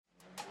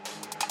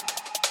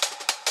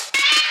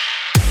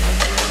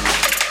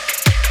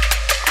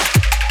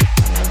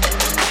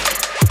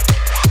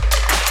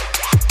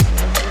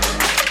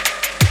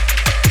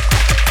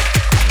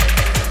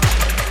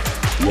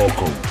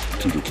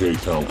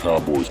K-Town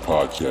Cowboys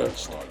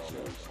podcast.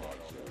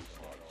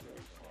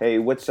 Hey,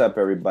 what's up,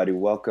 everybody?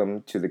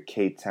 Welcome to the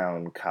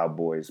K-Town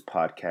Cowboys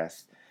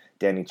podcast.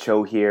 Danny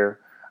Cho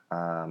here.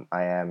 I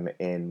am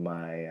in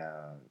my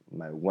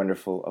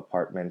wonderful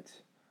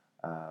apartment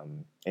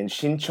in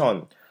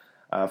Shincheon.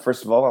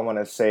 First of all, I want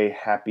to say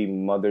Happy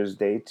Mother's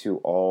Day to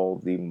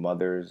all the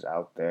mothers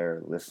out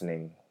there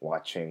listening,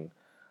 watching.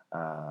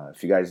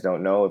 If you guys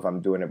don't know, if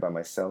I'm doing it by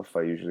myself,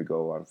 I usually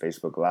go on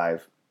Facebook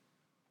Live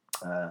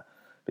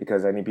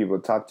because I need people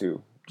to talk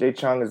to. Jay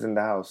Chung is in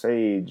the house.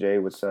 Hey, Jay,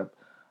 what's up?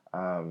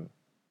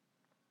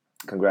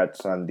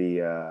 Congrats on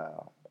the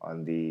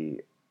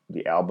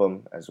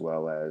album, as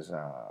well as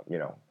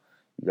you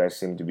guys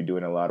seem to be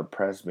doing a lot of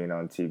press, being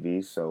on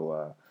TV.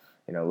 So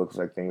it looks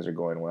like things are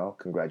going well.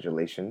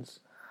 Congratulations.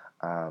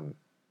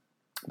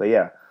 But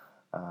yeah,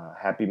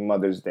 happy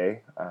Mother's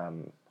Day.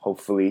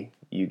 Hopefully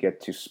you get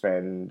to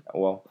spend.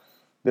 Well,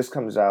 this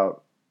comes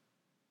out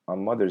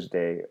on Mother's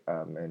Day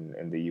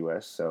in the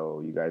U.S.,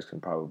 so you guys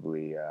can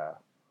probably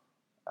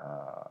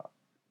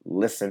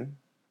listen.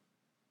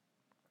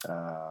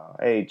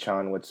 Hey,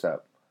 Chan, what's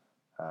up?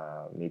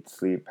 Need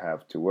sleep,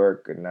 have to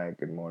work. Good night,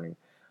 good morning.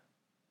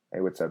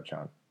 Hey, what's up,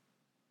 Chan?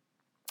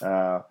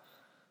 So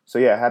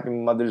yeah, happy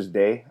Mother's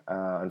Day.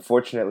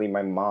 Unfortunately,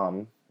 my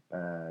mom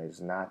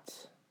is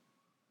not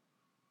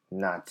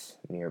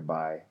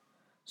nearby,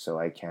 so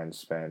I can't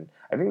spend.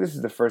 I think this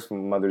is the first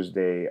Mother's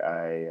Day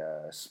I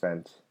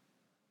spent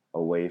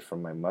away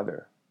from my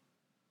mother.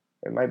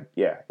 It might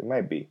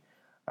be.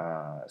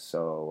 Amma,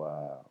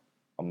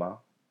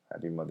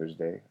 happy Mother's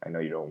Day. I know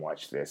you don't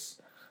watch this,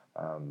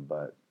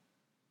 but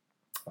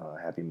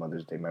happy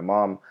Mother's Day. My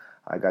mom,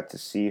 I got to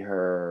see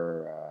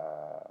her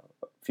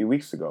a few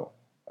weeks ago.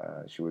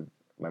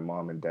 My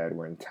mom and dad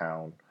were in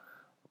town.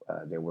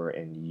 They were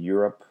in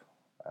Europe,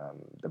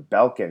 the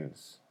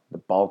Balkans. The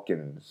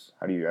Balkans.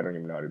 I don't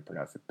even know how to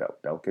pronounce it.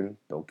 Balkan.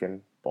 I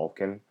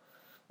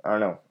don't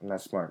know. I'm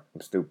not smart.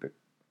 I'm stupid.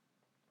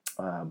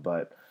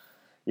 But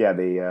yeah,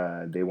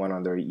 they went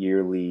on their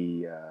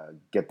yearly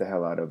get the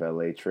hell out of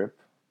LA trip,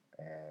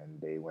 and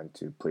they went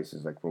to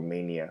places like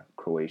Romania,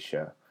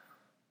 Croatia,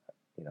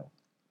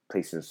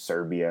 places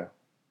Serbia,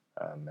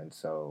 and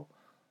so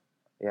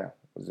yeah,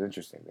 it was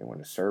interesting. They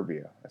went to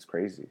Serbia. That's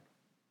crazy.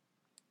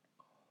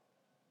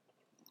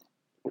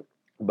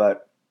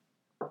 But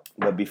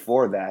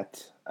before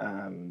that,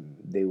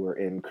 they were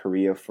in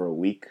Korea for a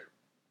week,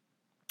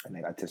 and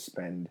I got to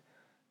spend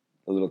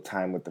a little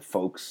time with the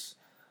folks.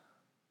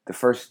 The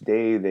first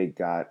day they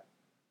got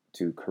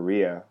to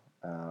Korea,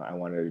 I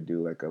wanted to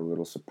do like a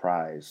little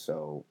surprise.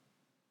 So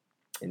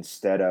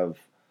instead of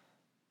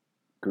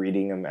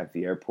greeting them at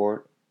the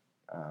airport,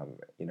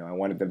 I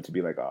wanted them to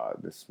be like, "Oh,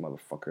 this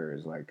motherfucker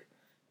is like,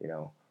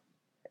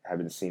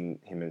 haven't seen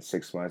him in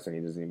 6 months and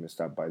he doesn't even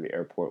stop by the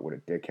airport. What a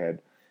dickhead."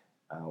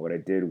 What I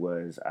did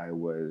was I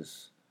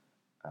was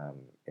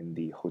in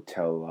the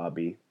hotel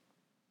lobby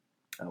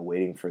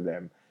waiting for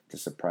them to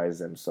surprise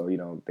them. So,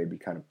 they'd be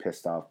kind of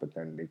pissed off, but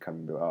then they'd come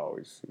and be like, "Oh,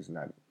 he's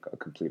not a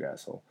complete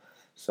asshole."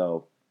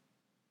 So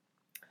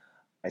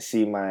I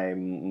see my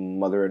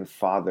mother and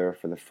father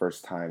for the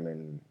first time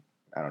in,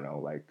 I don't know,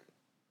 like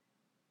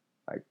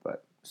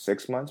what,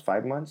 6 months,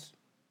 5 months?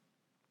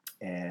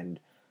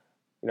 And,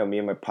 me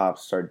and my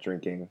pops start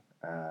drinking.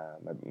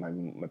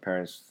 My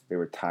parents, they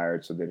were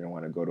tired, so they didn't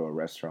want to go to a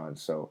restaurant.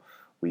 So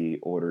we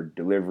ordered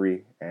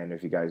delivery. And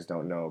if you guys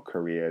don't know,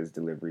 Korea's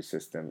delivery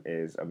system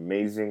is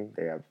amazing.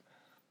 They have,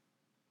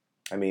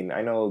 I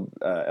know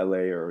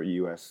LA or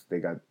US, they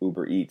got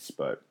Uber Eats,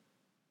 but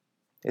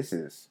this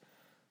is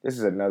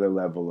another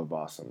level of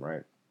awesome,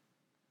 right?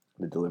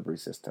 The delivery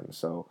system.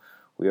 So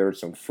we ordered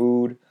some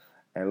food,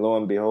 and lo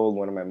and behold,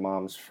 one of my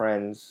mom's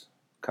friends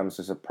comes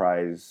to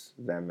surprise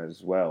them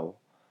as well,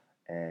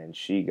 and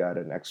she got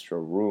an extra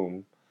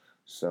room.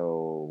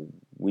 So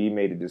we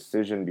made a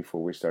decision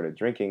before we started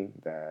drinking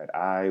that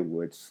I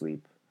would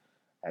sleep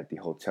at the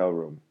hotel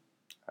room.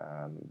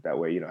 That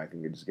way, I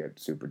can just get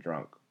super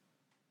drunk.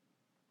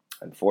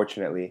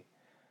 Unfortunately,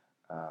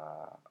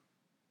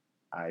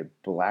 I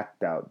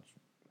blacked out.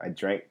 I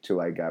drank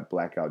till I got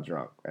blackout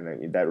drunk,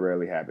 and that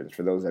rarely happens.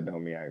 For those that know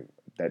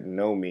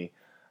me,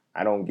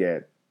 I don't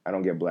get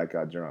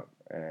blackout drunk,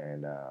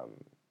 and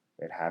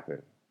it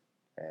happened.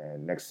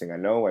 And next thing I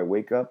know, I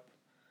wake up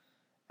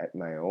at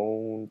my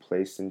own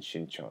place in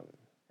Shincheon,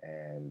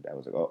 and I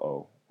was like, "Uh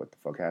oh, what the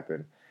fuck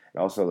happened?"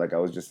 And also, like, I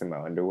was just in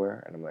my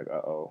underwear, and I'm like,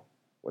 "Uh oh,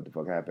 what the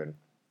fuck happened?"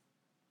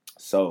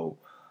 So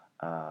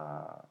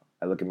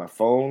I look at my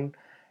phone,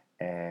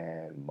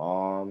 and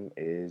mom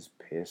is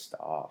pissed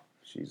off.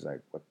 She's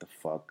like, "What the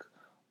fuck?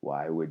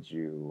 Why would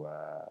you,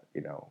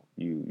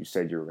 you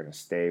said you were gonna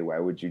stay. Why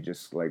would you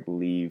just like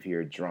leave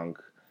here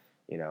drunk,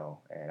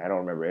 And I don't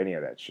remember any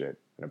of that shit.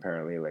 And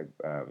apparently, like,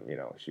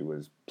 she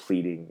was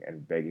pleading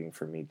and begging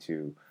for me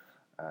to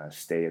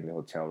stay in the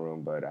hotel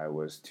room, but I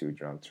was too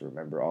drunk to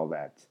remember all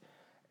that,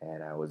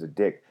 and I was a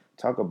dick.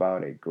 Talk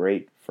about a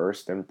great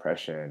first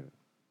impression.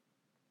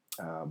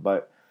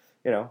 But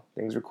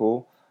things were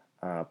cool.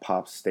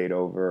 Pops stayed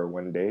over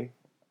one day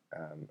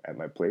at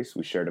my place.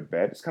 We shared a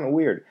bed. It's kind of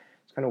weird.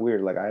 it's kind of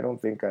weird. Like I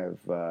don't think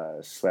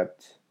I've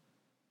slept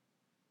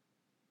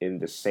in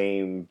the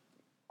same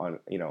on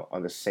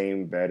the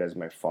same bed as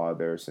my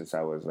father since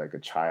I was like a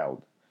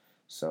child.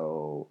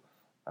 So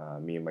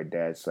me and my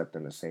dad slept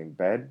in the same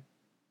bed,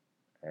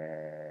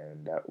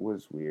 and that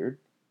was weird.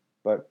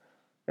 But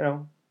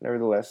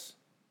nevertheless,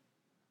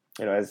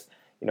 as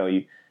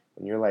you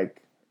when you're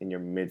like in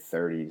your mid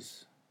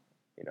 30s,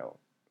 you know,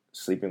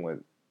 sleeping with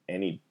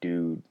any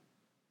dude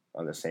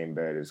on the same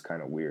bed is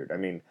kind of weird. I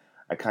mean,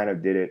 I kind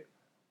of did it.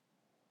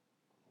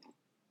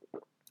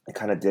 I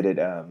kind of did it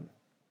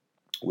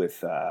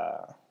with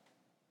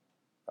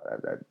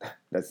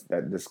this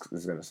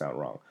is gonna sound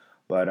wrong,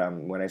 but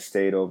when I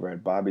stayed over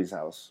at Bobby's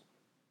house,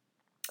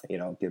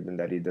 given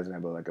that he doesn't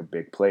have like a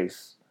big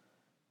place,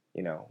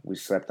 we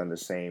slept on the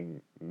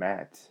same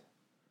mat,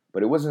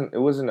 but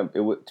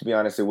to be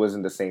honest, it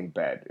wasn't the same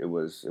bed. It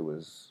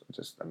was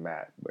just a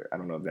mat, but I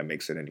don't know if that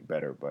makes it any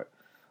better, but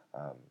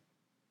um,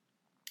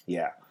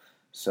 yeah.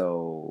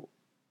 So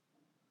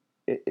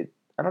it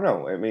I don't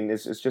know. I mean,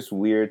 it's just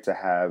weird to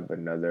have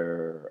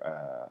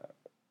another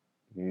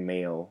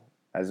male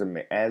as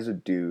a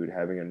dude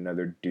having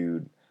another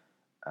dude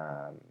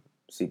um,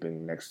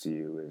 sleeping next to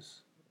you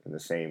is in the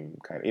same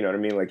kind of, you know what I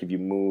mean? Like if you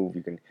move,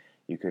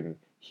 you can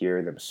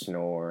hear them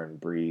snore and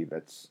breathe.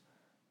 That's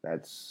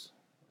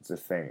it's a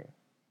thing.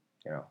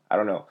 I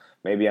don't know.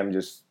 Maybe I'm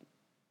just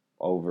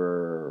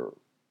over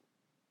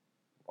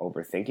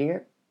overthinking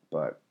it,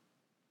 but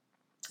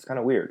it's kind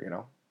of weird,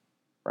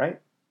 right?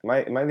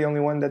 Am I the only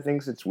one that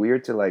thinks it's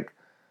weird to like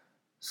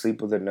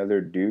sleep with another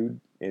dude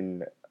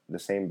in the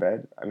same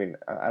bed? I mean,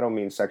 I don't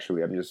mean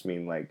sexually. I just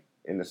mean like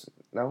in this.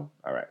 No,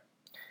 all right.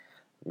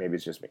 Maybe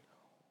it's just me.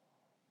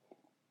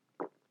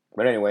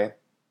 But anyway,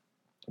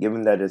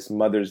 given that it's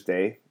Mother's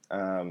Day,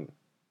 why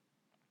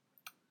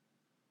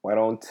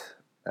don't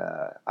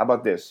how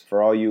about this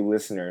for all you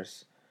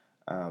listeners?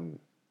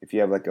 If you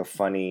have like a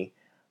funny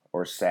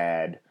or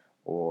sad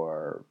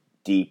or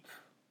deep,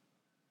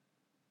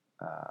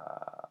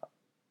 uh,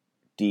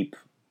 deep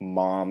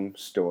mom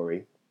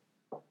story,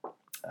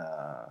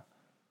 uh,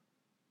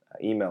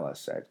 email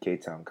us at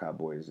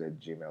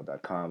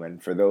ktowncowboys@gmail.com.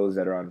 And for those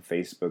that are on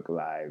Facebook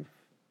Live,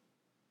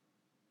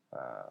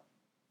 uh,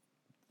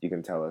 you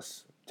can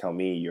tell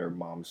me your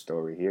mom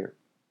story here.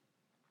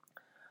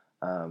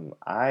 Um,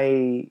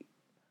 I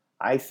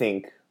I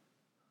think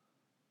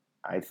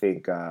I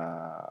think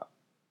I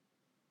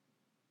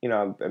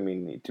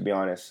mean, to be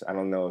honest, I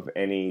don't know if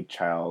any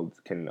child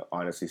can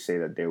honestly say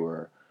that they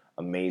were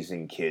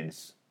amazing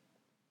kids.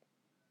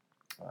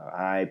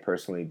 I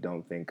personally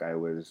don't think I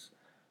was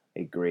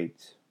a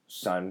great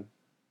son.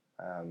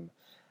 Um,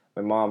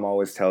 my mom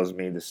always tells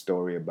me the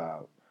story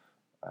about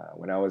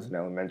when I was in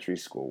elementary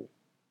school.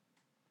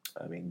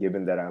 I mean,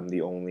 given that I'm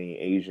the only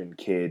Asian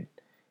kid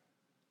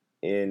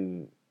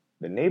in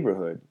the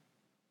neighborhood,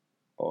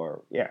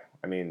 or yeah,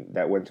 I mean,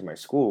 that went to my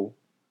school,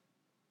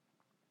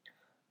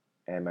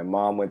 and my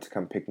mom went to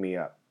come pick me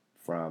up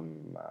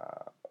from,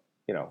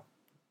 you know,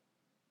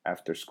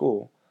 after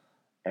school,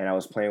 and I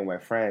was playing with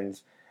my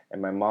friends,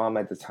 and my mom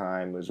at the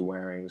time was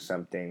wearing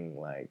something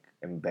like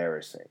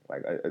embarrassing.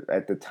 Like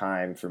at the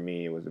time for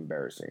me, it was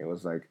embarrassing. It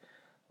was like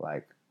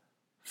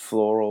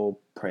floral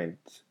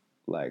print,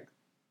 like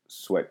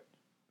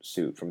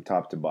sweatsuit from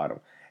top to bottom.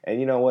 And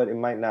you know what? It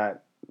might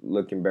not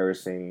look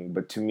embarrassing,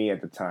 but to me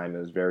at the time, it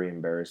was very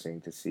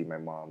embarrassing to see my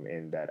mom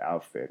in that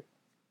outfit.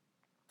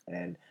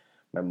 And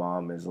my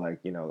mom is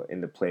like,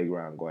 in the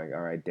playground going,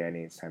 "All right,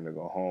 Danny, it's time to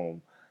go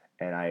home."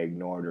 And I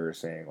ignored her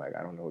saying like,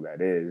 "I don't know who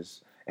that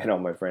is." And all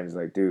my friends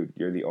like, "Dude,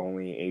 you're the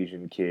only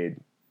Asian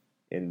kid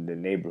in the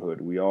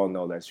neighborhood. We all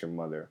know that's your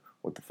mother.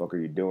 What the fuck are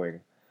you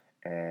doing?"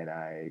 And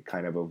I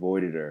kind of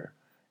avoided her.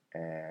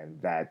 And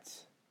that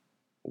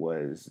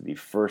was the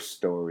first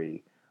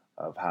story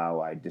of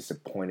how I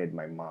disappointed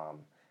my mom.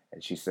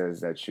 And she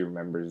says that she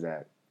remembers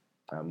that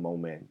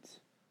moment.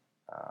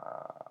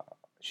 Uh,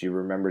 she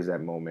remembers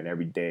that moment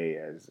every day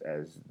as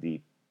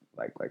the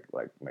like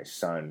my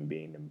son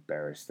being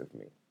embarrassed of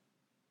me.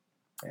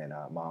 And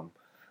mom,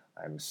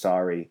 I'm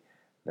sorry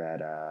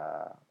that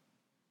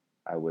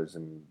I was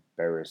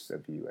embarrassed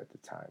of you at the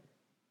time.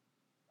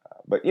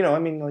 But I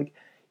mean, like,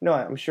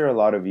 I'm sure a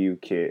lot of you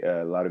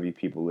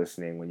people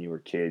listening, when you were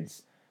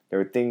kids, there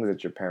were things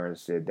that your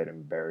parents did that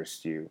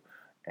embarrassed you,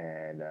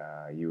 and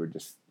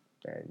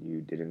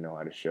you didn't know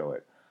how to show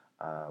it.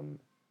 Um,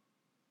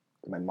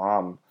 my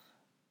mom,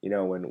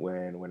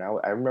 when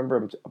I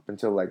remember up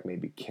until like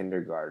maybe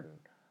kindergarten,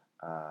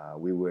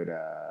 we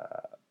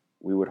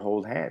would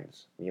hold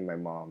hands, me and my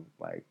mom,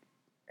 like,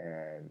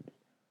 and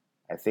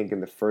I think in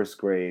the first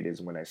grade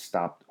is when I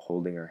stopped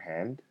holding her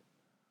hand,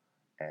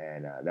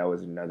 and that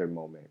was another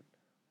moment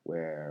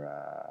where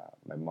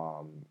my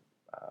mom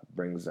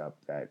brings up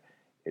that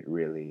it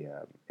really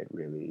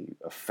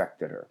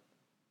affected her.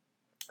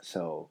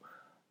 So,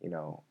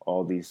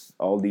 all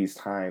these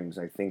times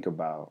I think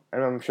about,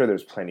 and I'm sure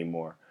there's plenty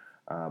more,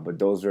 but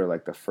those are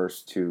like the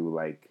first two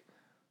like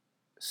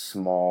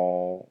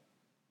small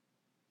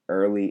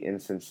early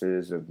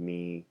instances of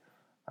me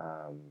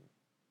um,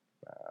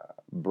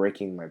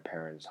 breaking my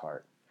parents'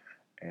 heart.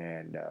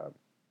 And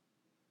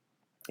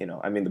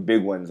I mean, the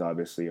big ones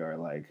obviously are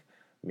like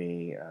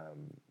me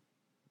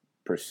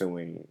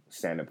pursuing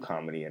stand-up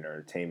comedy and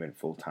entertainment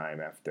full time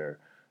after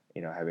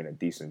having a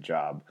decent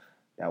job.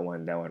 That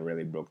one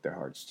really broke their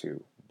hearts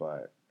too.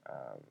 But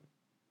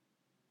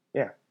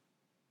yeah,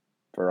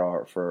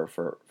 for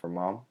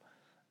mom,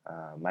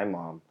 my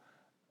mom,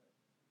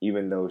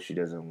 even though she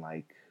doesn't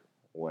like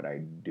what I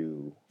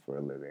do for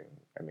a living,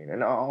 I mean,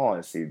 in all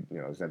honesty,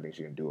 there's nothing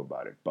she can do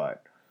about it.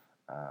 But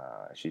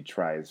she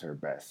tries her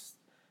best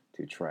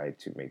to try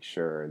to make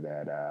sure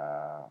that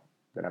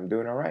I'm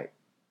doing all right.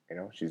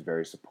 She's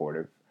very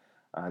supportive.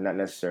 Not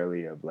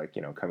necessarily of like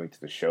coming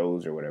to the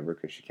shows or whatever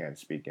because she can't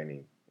speak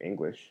any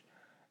English,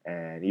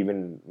 and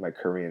even my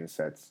Korean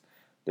sets,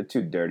 they're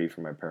too dirty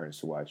for my parents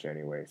to watch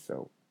anyway.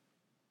 So,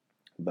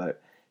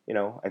 but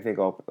I think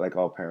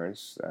all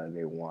parents,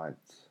 they want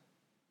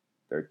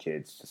their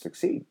kids to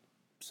succeed.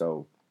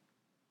 So,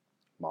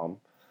 mom,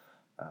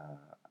 uh,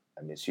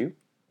 I miss you,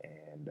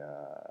 and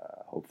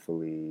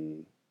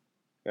you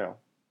know,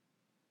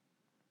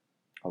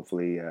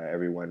 hopefully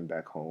everyone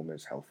back home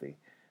is healthy.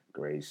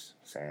 Grace,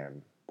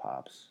 Sam,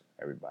 Pops,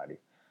 everybody,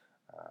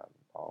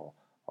 all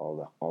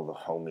all the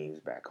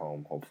homies back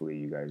home. Hopefully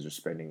you guys are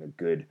spending a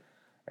good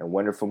and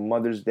wonderful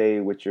Mother's Day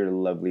with your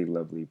lovely,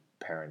 lovely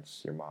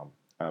parents, your mom.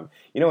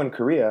 In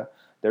Korea,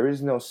 there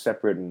is no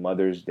separate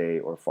Mother's Day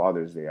or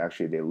Father's Day.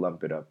 Actually, they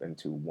lump it up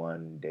into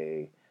one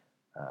day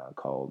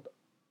called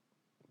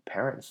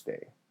Parents'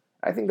 Day.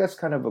 I think that's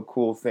kind of a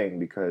cool thing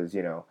because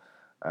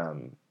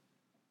um,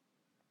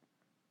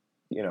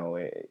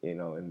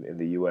 in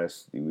the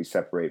U.S. we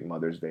separate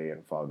Mother's Day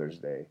and Father's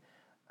Day,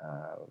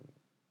 um,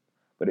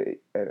 but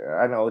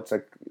I know it's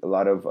like a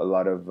lot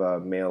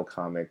of male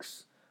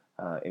comics,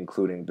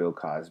 including Bill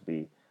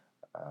Cosby,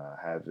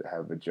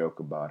 have a joke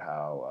about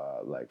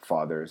how like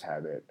fathers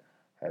have it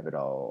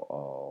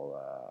all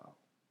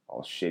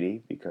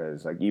shitty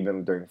because like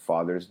even during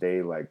Father's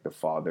Day, like the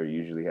father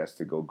usually has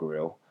to go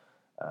grill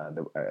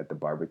at the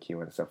barbecue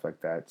and stuff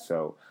like that.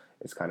 So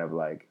it's kind of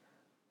like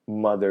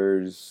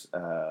mothers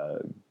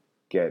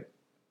get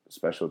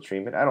special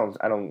treatment. I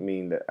don't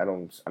mean that.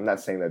 I'm not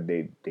saying that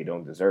they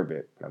don't deserve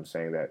it, but I'm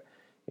saying that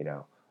you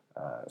know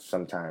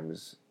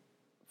sometimes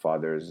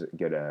fathers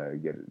get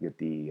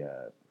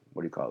the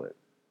what do you call it?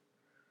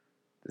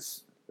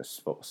 This the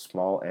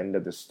small end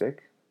of the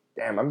stick.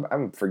 Damn,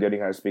 I'm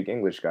forgetting how to speak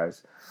English,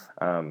 guys.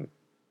 Um,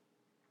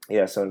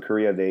 yeah, so in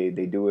Korea they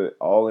do it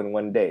all in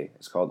one day.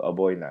 It's called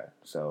Aboina.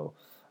 So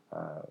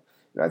uh,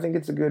 I think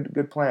it's a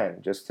good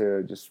plan just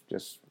to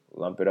just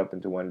lump it up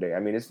into one day. I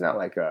mean, it's not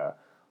like a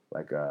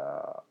like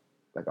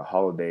a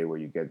holiday where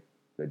you get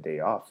the day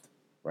off,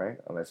 right?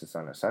 Unless it's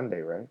on a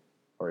Sunday, right?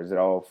 Or is it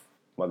all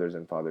Mother's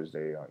and Father's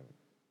Day on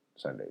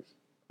Sundays?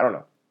 I don't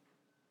know.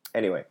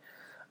 Anyway,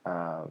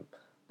 um,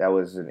 that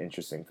was an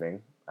interesting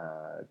thing.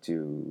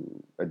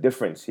 To a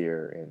difference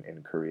here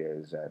in Korea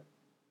is that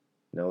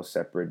no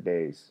separate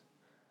days.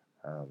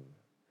 Um,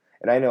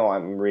 and I know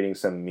I'm reading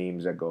some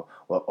memes that go,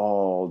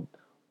 well,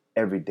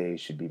 every day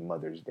should be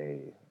Mother's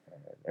Day,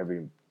 and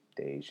every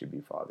day should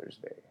be Father's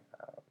Day.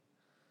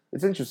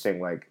 It's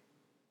interesting, like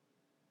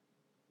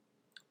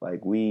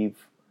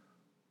we've,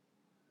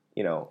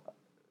 you know,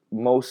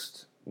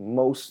 most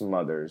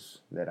mothers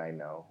that I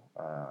know,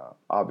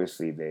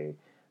 obviously they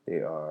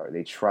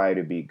try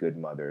to be good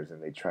mothers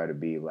and they try to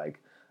be like,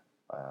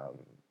 um,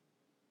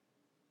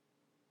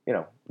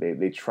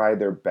 they try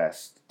their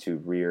best to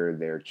rear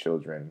their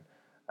children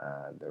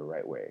the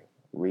right way.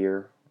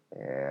 Rear,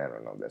 I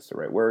don't know if that's the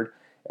right word.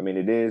 I mean,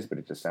 it is, but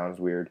it just sounds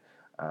weird.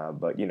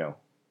 But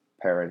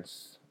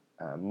parents,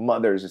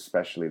 mothers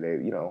especially, they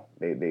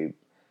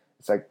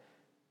it's like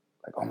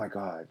oh my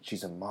God,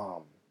 she's a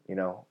mom,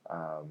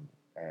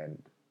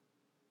 and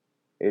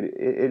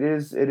it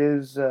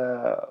is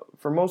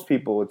for most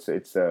people it's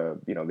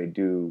they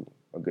do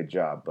a good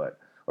job, but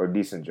or a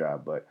decent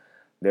job, but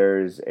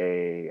there's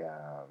a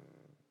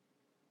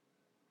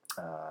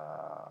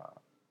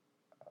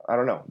I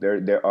don't know.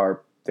 There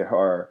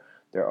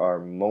are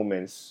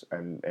moments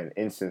and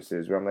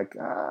instances where I'm like,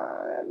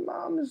 that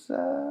mom is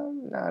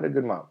not a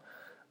good mom.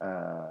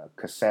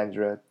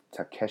 Cassandra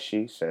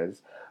Takeshi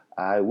says,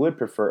 I would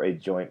prefer a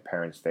joint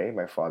parents' day.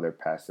 My father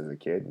passed as a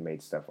kid,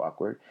 made stuff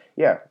awkward.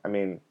 Yeah, I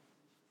mean,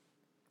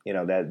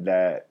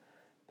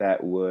 that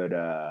would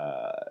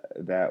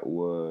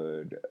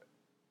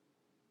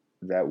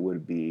that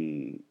would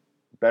be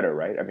better,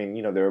 right? I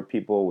mean, there are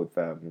people with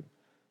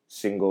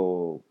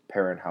single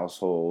parent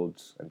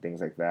households and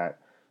things like that.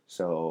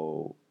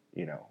 So,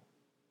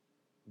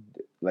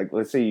 like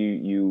let's say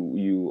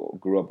you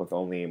grew up with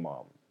only a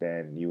mom,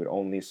 then you would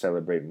only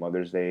celebrate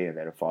Mother's Day and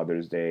then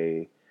Father's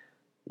Day.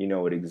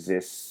 It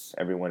exists.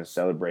 Everyone is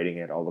celebrating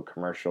it. All the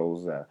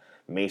commercials.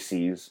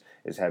 Macy's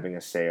is having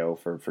a sale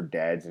for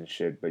dads and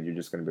shit, but you're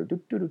just gonna be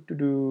do do do do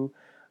do.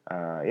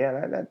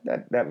 Yeah,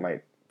 that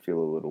might feel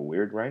a little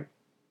weird, right?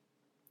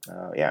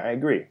 Yeah, I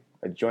agree.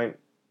 A joint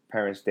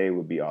Parents' Day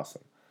would be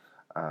awesome.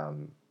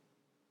 Um,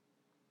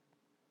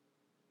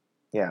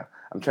 yeah,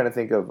 I'm trying to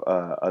think of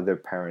other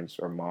parents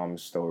or mom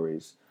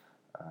stories.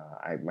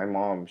 My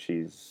mom,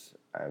 she's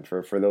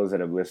for those that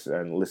have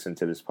listened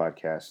to this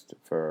podcast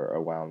for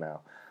a while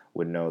now,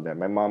 would know that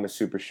my mom is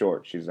super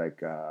short. She's like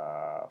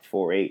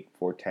 4'8",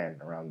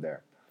 4'10", around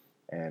there,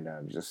 and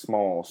she's a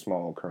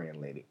small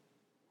Korean lady.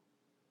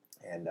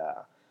 And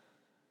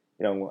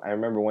I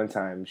remember one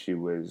time she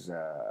was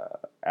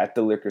at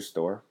the liquor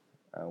store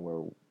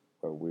where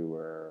we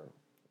were,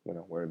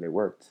 where they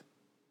worked,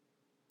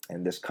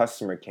 and this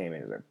customer came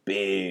in. It was a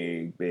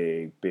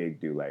big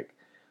dude, like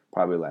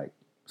probably like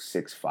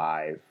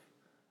 6'5",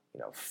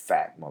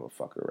 fat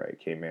motherfucker, right?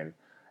 Came in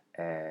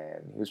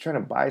and he was trying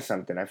to buy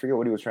something. I forget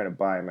what he was trying to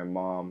buy. My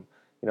mom,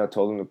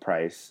 told him the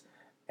price,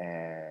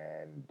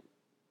 and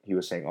he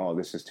was saying, "Oh,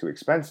 this is too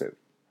expensive."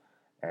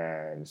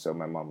 And so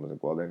my mom was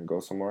like, "Well, then go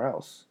somewhere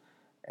else."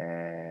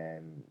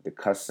 And the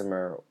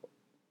customer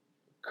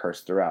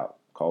cursed her out,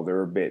 called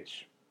her a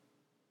bitch.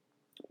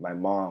 My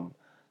mom,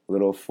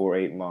 little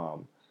 4'8"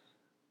 mom,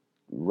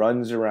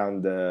 runs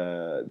around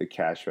the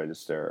cash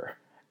register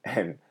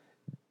and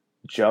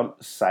jump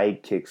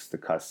sidekicks the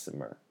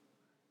customer.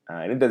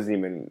 And it doesn't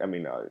even. I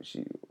mean,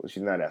 she's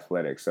not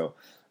athletic, so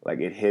like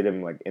it hit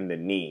him like in the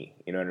knee.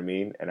 You know what I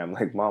mean? And I'm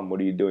like, Mom, what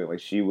are you doing?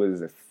 Like she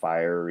was a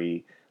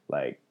fiery,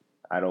 like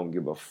I don't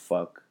give a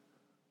fuck,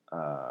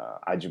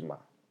 ajima.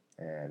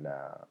 And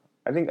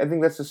I think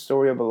that's the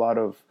story of a lot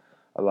of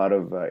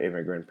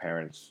immigrant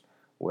parents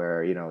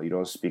where you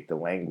don't speak the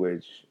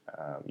language,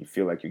 you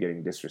feel like you're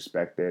getting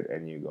disrespected,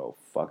 and you go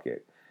fuck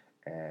it.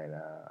 And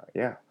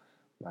yeah,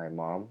 my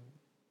mom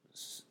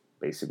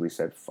basically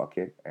said fuck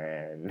it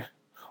and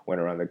went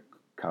around the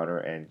counter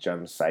and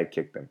jumped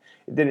sidekicked him.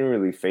 It didn't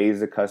really phase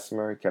the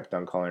customer. He kept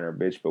on calling her a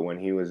bitch, but when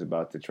he was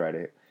about to try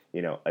to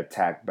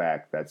attack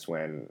back, that's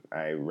when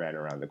I ran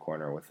around the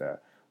corner with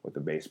a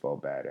baseball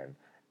bat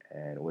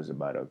and was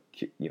about to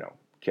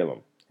kill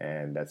him.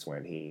 And that's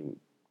when he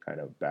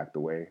kind of backed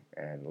away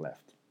and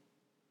left.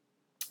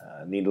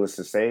 Needless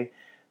to say,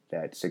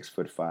 that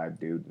 6'5"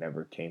 dude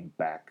never came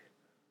back.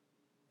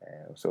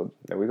 And so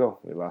there we go.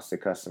 We lost a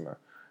customer.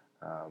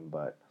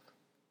 But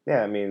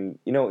yeah, I mean,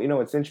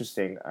 it's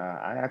interesting.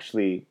 I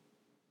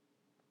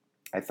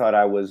thought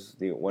I was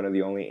the one of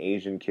the only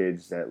Asian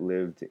kids that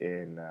lived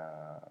in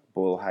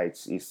Boyle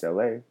Heights, East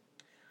LA.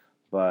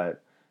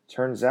 But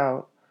turns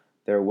out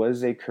there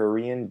was a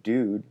Korean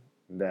dude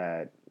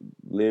that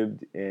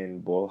lived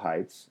in Boyle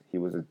Heights. He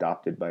was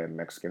adopted by a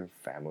Mexican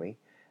family.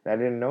 And I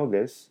didn't know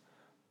this,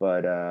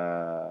 but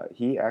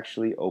he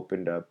actually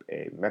opened up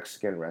a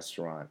Mexican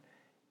restaurant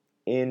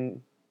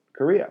in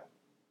Korea.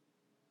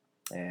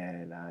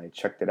 And I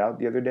checked it out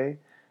the other day,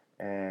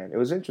 and it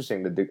was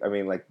interesting. I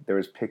mean, like there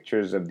was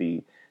pictures of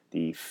the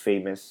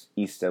famous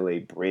East LA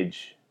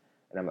Bridge,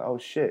 and I'm like, oh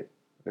shit,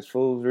 this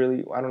fool's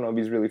really. I don't know if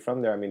he's really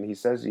from there. I mean, he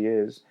says he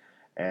is,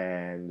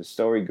 and the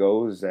story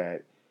goes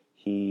that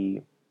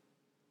he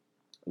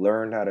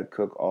learned how to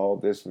cook all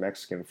this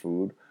Mexican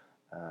food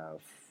uh,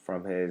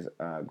 from his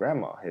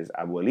grandma, his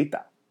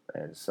abuelita,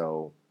 and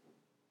so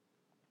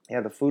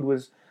yeah, the food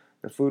was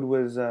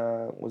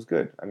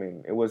good. I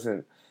mean, it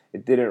wasn't.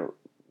 It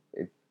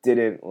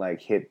didn't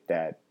like hit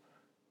that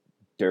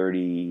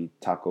dirty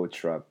taco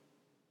truck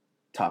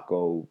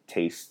taco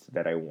taste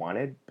that I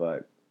wanted,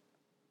 but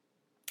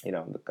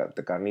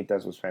the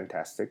carnitas was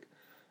fantastic,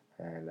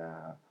 and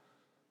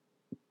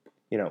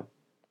you know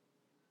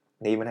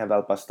they even have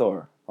al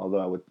pastor. Although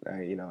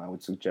I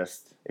would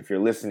suggest if you're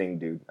listening,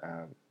 dude,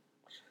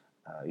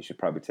 you should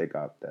probably take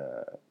out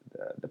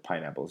the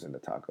pineapples in the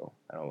taco.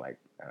 I don't like.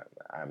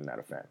 I'm not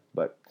a fan,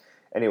 but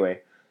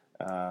anyway,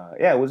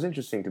 yeah, it was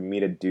interesting to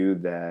meet a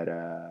dude that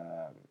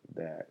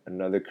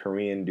another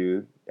Korean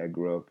dude that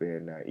grew up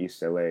in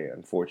East LA.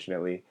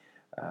 Unfortunately,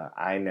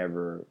 I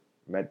never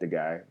met the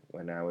guy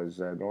when I was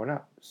growing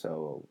up,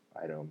 so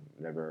I don't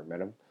never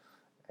met him.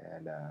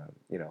 And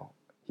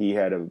he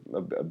had a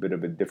bit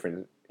of a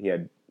different. He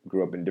had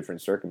grew up in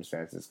different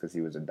circumstances because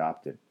he was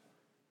adopted.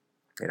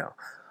 You know,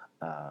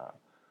 uh,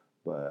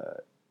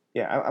 but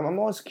yeah, I'm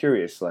always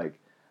curious, like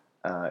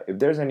if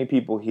there's any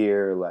people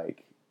here,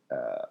 like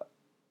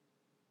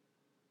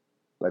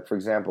for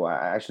example,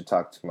 I should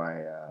talk to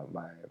my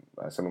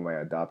some of my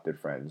adopted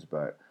friends,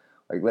 but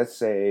like let's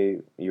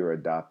say you're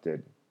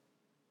adopted,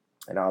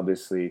 and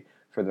obviously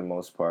for the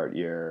most part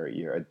your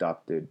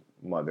adopted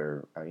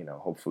mother,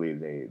 hopefully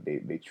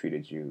they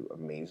treated you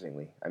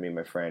amazingly. I mean,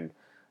 my friend,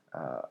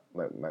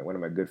 one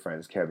of my good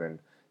friends, Kevin,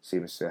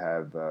 seems to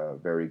have a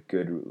very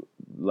good,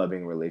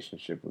 loving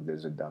relationship with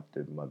his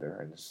adopted mother,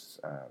 and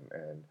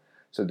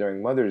so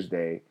during Mother's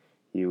Day,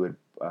 he would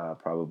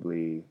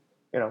probably,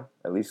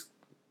 at least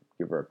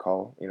give her a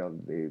call.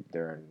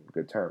 They're in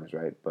good terms,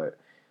 right? But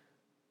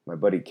my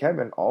buddy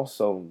Kevin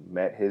also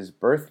met his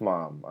birth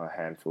mom a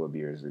handful of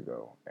years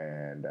ago,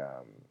 and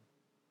I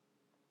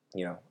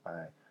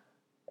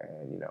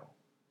and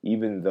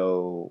even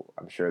though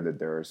I'm sure that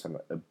there are some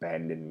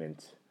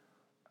abandonment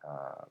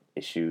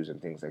issues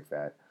and things like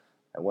that,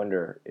 I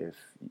wonder if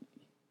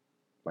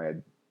my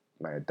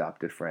my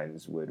adopted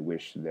friends would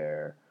wish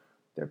their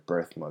their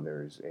birth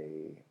mothers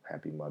a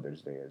happy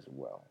Mother's Day as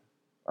well.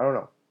 I don't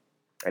know.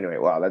 Anyway,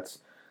 wow, that's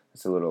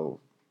a little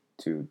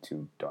too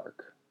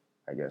dark,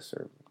 I guess,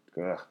 or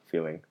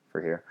feeling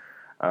for here.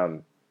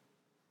 Um,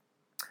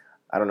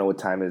 I don't know what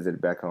time is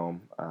it back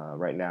home.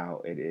 Right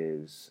now it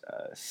is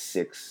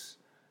 6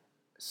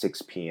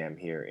 p.m.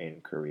 here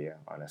in Korea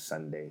on a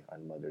Sunday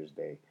on Mother's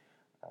Day.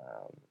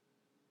 Um,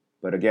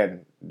 but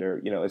again,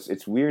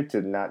 it's weird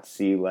to not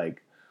see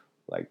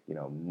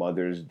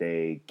Mother's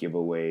Day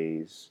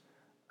giveaways,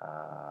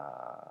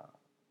 uh,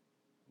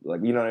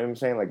 like you know what I'm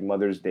saying, like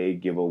Mother's Day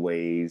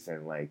giveaways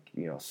and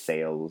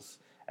sales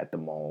at the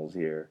malls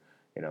here.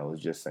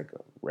 It's just like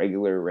a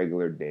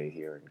regular day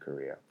here in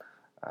Korea.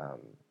 Um,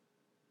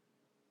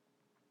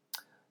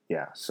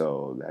 yeah,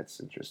 so that's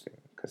interesting.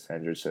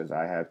 Cassandra says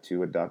I have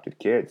two adopted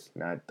kids,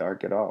 not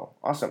dark at all.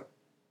 Awesome,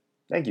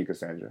 thank you,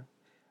 Cassandra.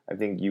 I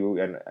think you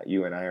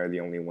and I are the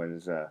only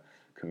ones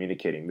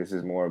communicating. This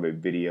is more of a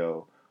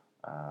video.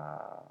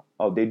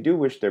 Oh, they do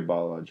wish their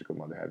biological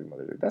mother happy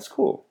Mother's Day. That's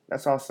cool.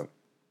 That's awesome.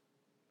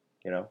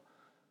 You know,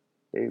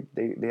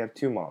 they have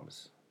two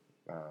moms.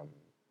 Um,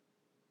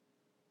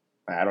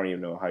 I don't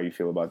even know how you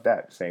feel about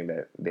that, saying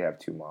that they have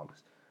two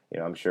moms.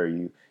 I'm sure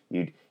you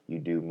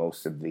do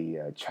most of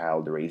the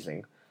child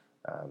raising.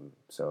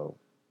 So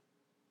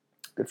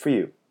good for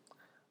you,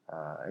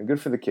 and good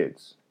for the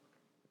kids.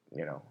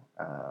 You know,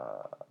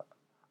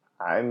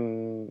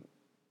 I'm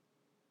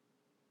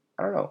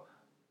I don't know.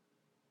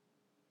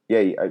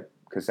 Yeah,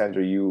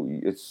 Cassandra,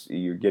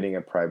 you're getting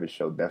a private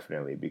show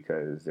definitely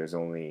because there's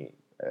only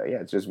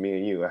yeah, it's just me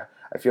and you.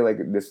 I feel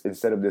like this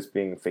instead of this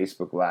being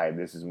Facebook Live,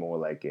 this is more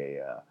like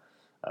a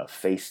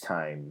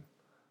FaceTime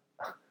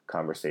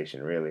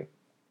conversation, really.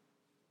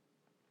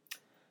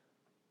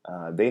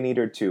 They need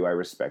her too. I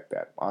respect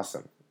that.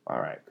 Awesome. All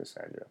right,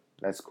 Cassandra,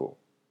 that's cool.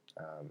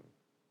 Um,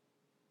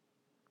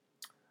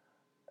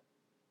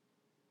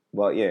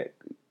 well, yeah.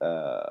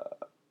 Uh,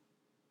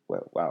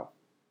 well, wow.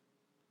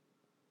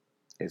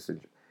 It's a,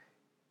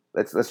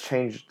 let's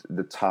change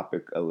the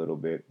topic a little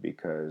bit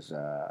because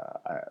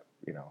the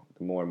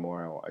more and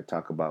more I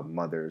talk about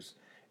mothers,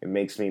 it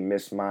makes me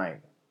miss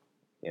mine.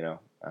 You know,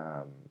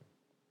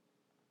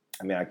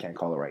 I mean, I can't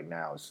call her right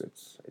now.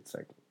 It's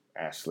like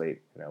ass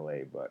late in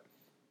LA, but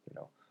you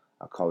know,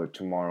 I'll call her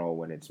tomorrow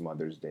when it's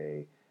Mother's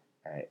Day,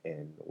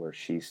 in where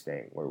she's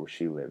staying, where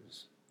she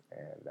lives,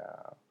 and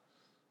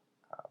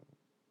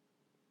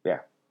yeah,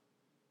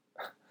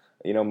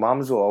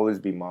 moms will always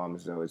be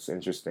moms. Though it's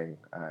interesting.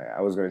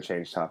 I was going to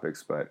change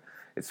topics, but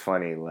it's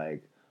funny.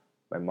 Like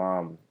my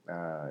mom,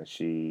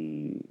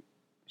 she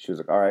was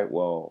like, "All right,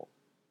 well,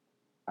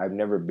 I've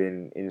never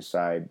been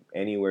inside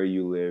anywhere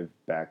you live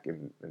back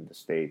in the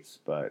States,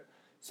 but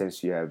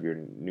since you have your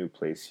new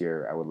place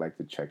here, I would like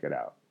to check it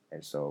out."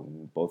 And so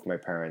both my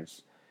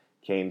parents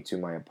came to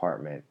my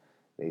apartment.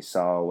 They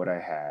saw what I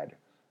had,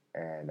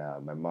 and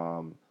my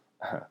mom,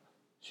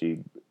 she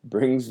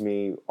brings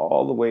me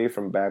all the way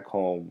from back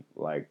home,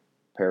 like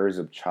pairs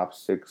of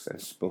chopsticks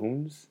and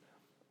spoons,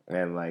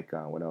 and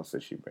what else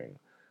does she bring?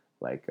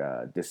 Like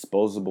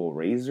disposable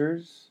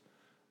razors.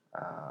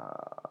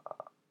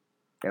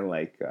 And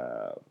what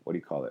do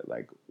you call it,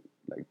 like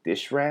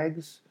dish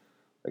rags,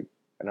 like.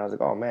 And I was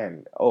like, oh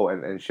man. Oh,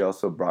 and she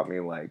also brought me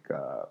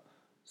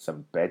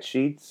some bed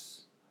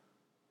sheets.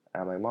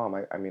 And I'm like,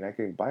 mom, I mean, I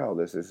can buy all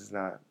this is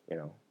not,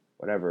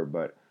 whatever,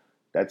 but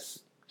that's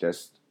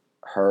just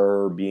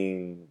her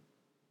being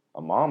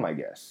a mom, I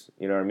guess.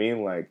 You know what I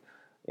mean? Like,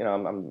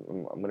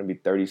 I'm gonna be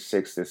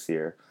 36 this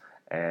year,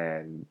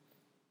 and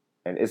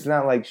it's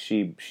not like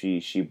she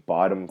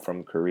bought them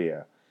from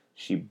Korea.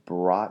 She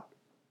brought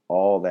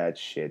all that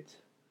shit.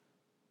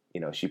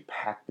 She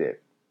packed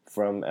it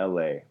from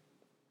LA.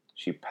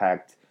 She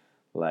packed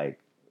like,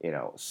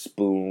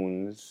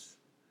 spoons.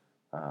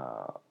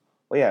 Well,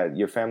 yeah,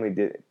 your family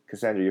did,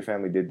 Cassandra. Your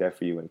family did that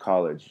for you in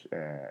college,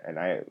 and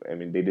I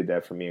mean, they did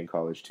that for me in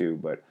college too.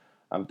 But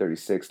I'm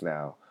 36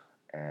 now,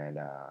 and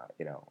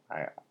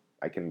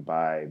I can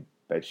buy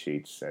bed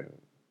sheets and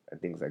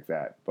things like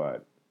that.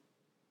 But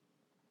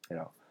you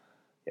know,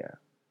 yeah.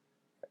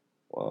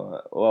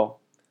 Well,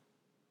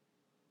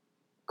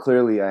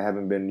 clearly I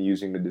haven't been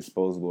using the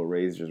disposable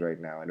razors right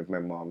now. And if my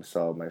mom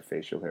saw my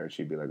facial hair,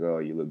 she'd be like, "Oh,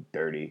 you look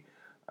dirty."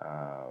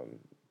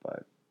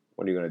 But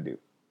what are you gonna do?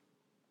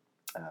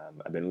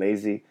 I've been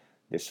lazy.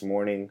 This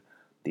morning,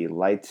 the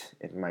light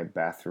in my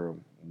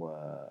bathroom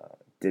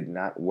did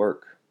not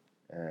work,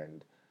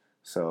 and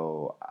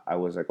so I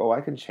was like, "Oh,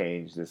 I can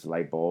change this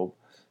light bulb."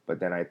 But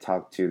then I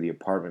talked to the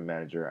apartment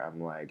manager. I'm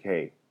like,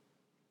 "Hey,"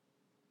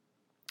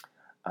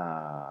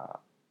 uh,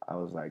 I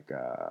was like,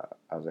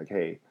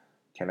 "Hey,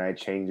 can I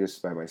change this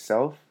by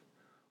myself,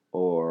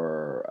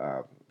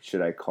 or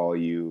should I call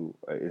you?"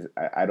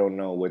 I don't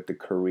know what the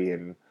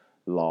Korean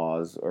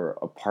laws or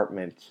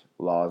apartment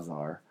laws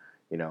are.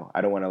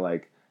 I don't want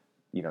to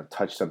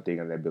touch something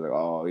and they'd be like,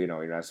 "Oh,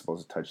 you're not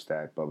supposed to touch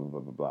that." Blah blah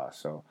blah blah blah.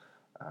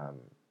 Um,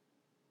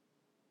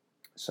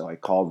 so I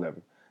called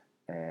them,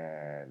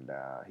 and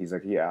he's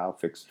like, "Yeah, I'll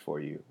fix it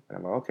for you." And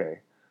I'm like, "Okay,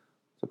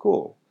 so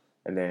cool."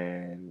 And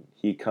then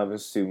he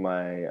comes to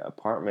my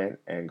apartment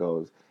and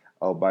goes,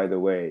 "Oh, by the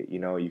way, you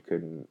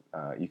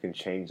can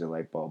change the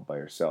light bulb by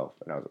yourself."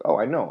 And I was like, "Oh,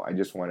 I know. I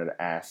just wanted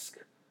to ask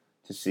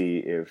to see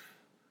if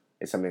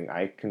it's something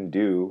I can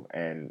do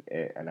and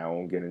I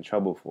won't get in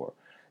trouble for."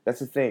 That's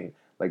the thing.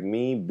 Like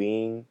me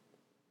being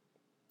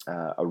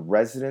a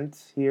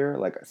resident here,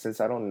 like since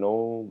I don't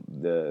know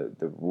the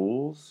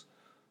rules,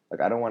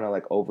 like I don't want to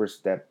like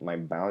overstep my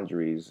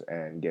boundaries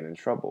and get in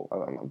trouble.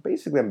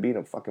 I'm being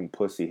a fucking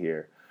pussy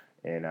here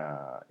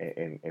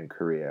in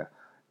Korea,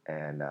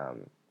 and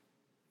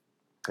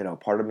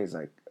part of me is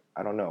like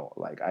I don't know,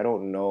 like I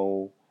don't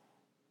know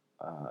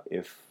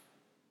if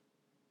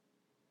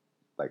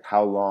like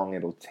how long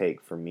it'll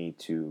take for me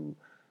to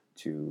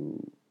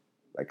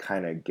like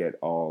kind of get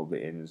all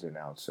the ins and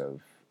outs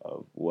of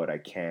what I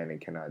can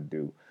and cannot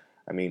do.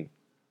 I mean,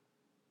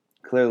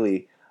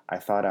 clearly I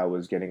thought I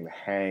was getting the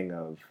hang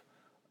of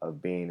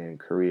being in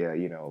Korea,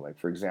 like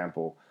for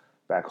example,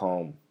 back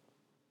home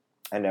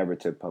I never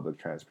took public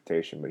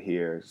transportation, but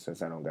here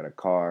since I don't got a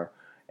car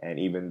and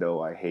even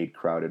though I hate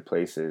crowded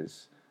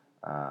places,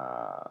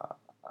 uh,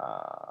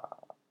 uh,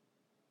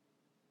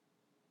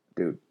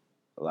 dude,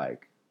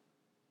 like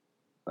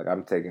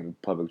I'm taking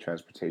public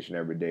transportation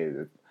every day.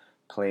 The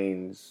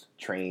planes,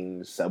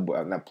 trains,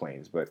 subway, not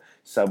planes, but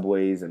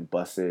subways and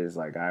buses.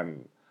 Like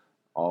I'm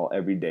all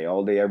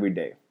day, every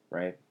day,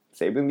 right?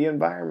 Saving the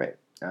environment.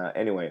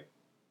 Anyway,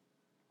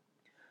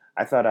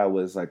 I thought I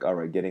was like, all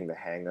right, getting the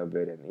hang of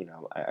it, and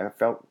I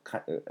felt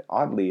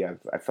oddly,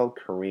 I felt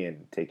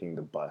Korean taking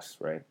the bus,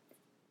 right?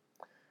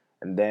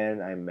 And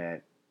then I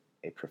met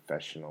a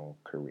professional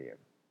Korean.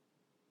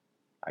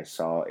 I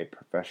saw a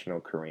professional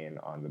Korean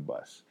on the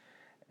bus,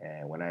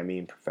 and when I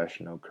mean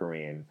professional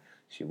Korean,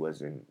 she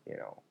wasn't, it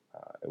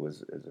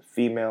was a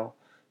female.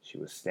 She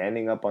was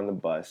standing up on the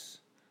bus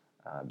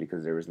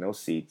because there was no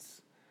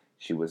seats.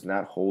 She was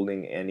not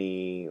holding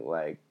any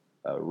like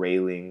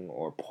railing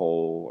or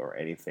pole or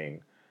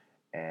anything,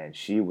 and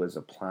she was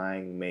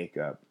applying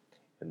makeup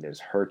in this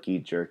herky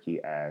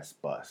jerky ass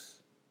bus,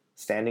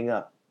 standing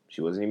up.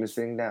 She wasn't even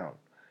sitting down,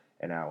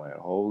 and I went,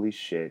 "Holy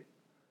shit,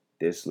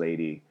 this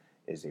lady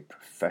is a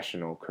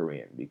professional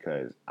Korean,"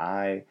 because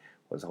I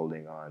was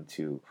holding on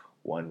to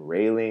one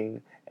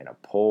railing and a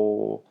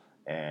pole,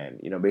 and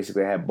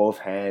basically I had both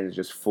hands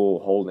just full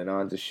holding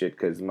on to shit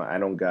because I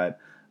don't got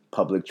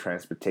public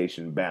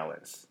transportation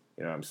balance.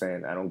 You know what I'm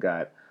saying? I don't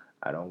got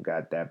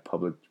that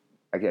public.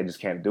 I just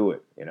can't do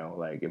it.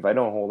 Like if I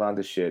don't hold on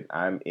to shit,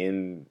 I'm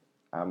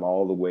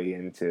all the way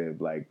into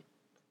like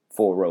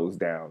 4 rows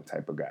down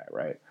type of guy,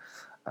 right?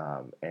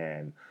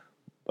 And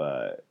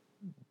but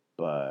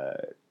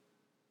but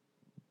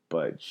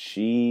but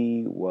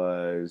she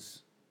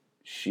was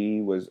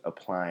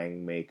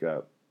applying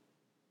makeup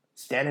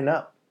standing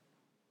up,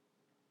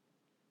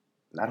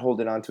 not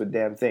holding on to a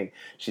damn thing.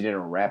 She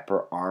didn't wrap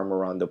her arm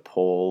around the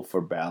pole for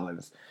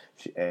balance.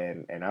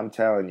 And I'm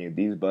telling you,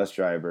 these bus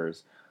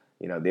drivers,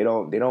 they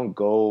don't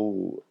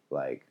go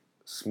like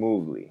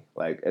smoothly.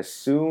 Like as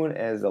soon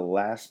as the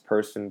last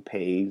person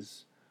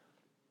pays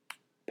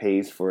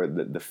for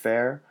the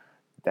fare,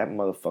 that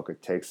motherfucker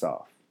takes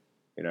off.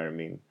 You know what I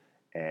mean?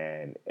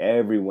 And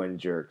everyone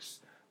jerks,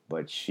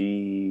 but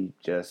she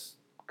just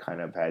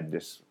kind of had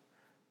this.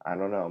 I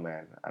don't know,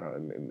 man. I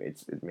don't know.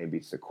 Maybe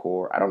it's the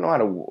core. I don't know how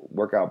to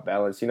work out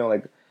balance.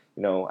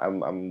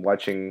 I'm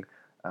watching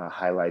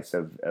highlights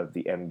of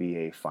the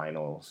NBA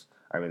finals.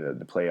 I mean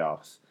the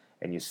playoffs,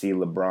 and you see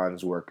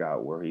LeBron's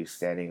workout where he's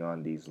standing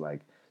on these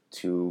like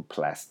two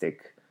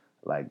plastic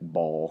like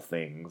ball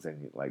things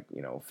and like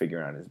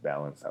figuring out his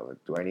balance. I was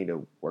like, do I need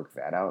to work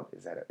that out?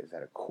 Is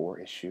that a core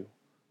issue?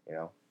 You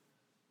know.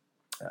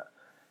 Uh,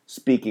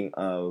 Speaking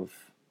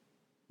of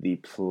the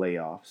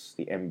playoffs,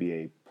 the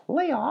NBA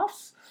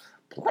playoffs.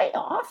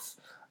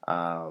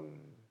 Um,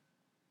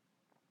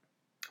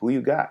 who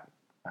you got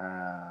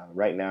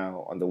right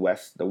now on the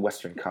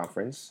Western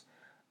Conference?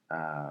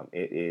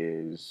 It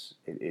is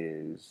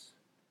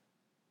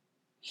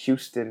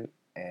Houston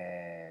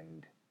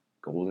and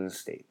Golden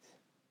State,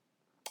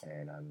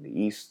 and on the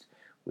East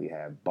we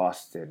have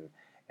Boston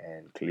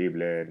and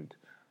Cleveland,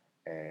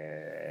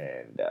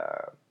 and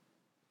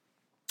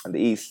on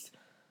the East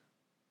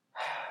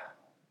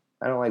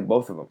I don't like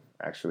both of them,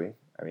 actually.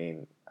 I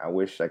mean, I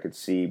wish I could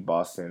see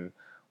Boston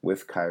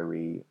with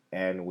Kyrie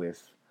and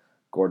with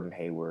Gordon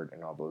Hayward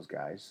and all those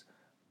guys,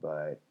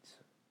 but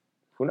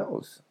who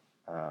knows?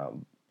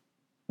 Um,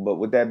 but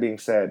with that being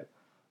said,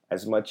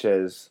 as much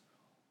as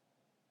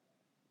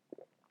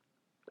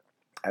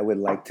I would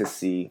like to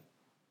see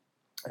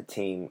a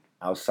team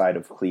outside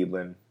of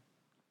Cleveland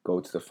go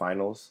to the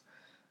finals,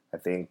 I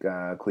think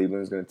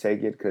Cleveland is going to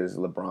take it because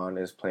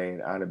LeBron is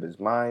playing out of his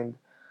mind,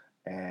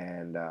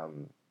 and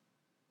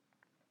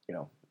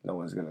no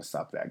one's going to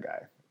stop that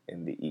guy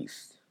in the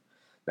East.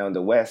 Now in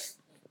the West,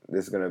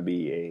 there's gonna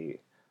be a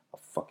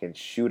fucking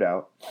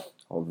shootout.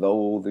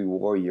 Although the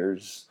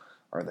Warriors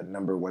are the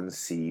number one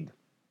seed,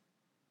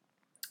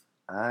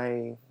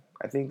 I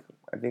I think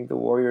the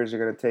Warriors are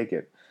gonna take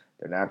it.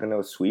 They're not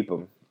gonna sweep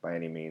them by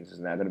any means. It's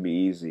not gonna be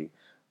easy.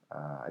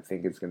 I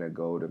think it's going to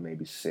go to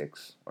maybe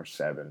 6 or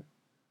 7.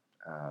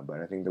 But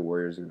I think the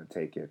Warriors are going to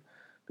take it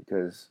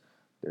because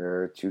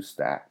they're too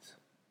stacked.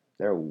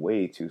 They're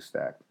way too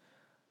stacked.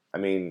 I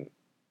mean,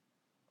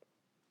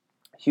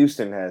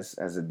 Houston has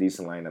a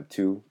decent lineup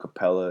too.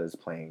 Capella is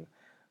playing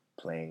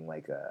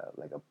like a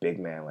big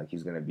man, like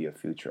he's gonna be a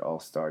future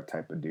All-Star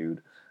type of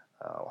dude.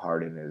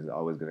 Harden is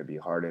always gonna be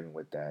Harden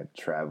with that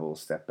travel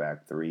step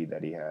back three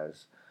that he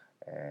has,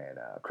 and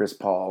Chris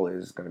Paul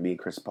is gonna be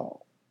Chris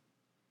Paul.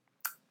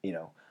 You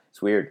know,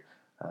 it's weird.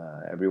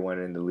 Everyone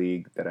in the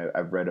league that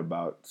I've read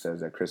about says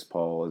that Chris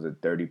Paul is a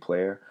dirty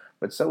player,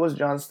 but so was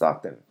John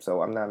Stockton.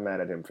 So I'm not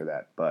mad at him for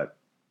that. But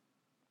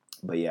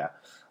yeah,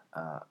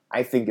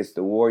 I think it's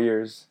the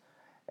Warriors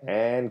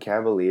and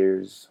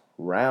Cavaliers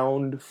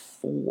round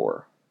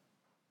 4.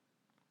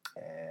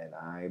 And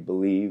I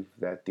believe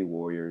that the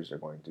Warriors are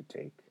going to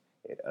take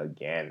it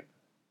again.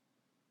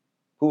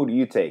 Who do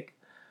you take?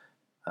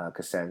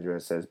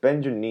 Cassandra says,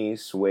 bend your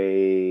knees,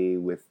 sway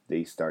with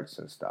the starts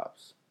and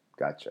stops.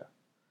 Gotcha.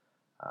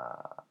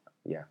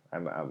 Yeah,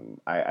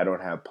 I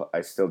don't have,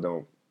 I still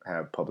don't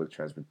have public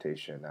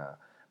transportation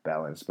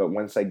balance. But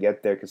once I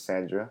get there,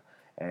 Cassandra,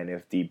 and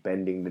if the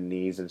bending the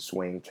knees and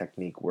swaying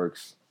technique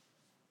works,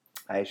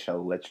 I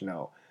shall let you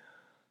know.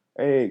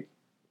 Hey,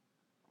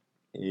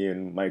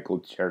 Ian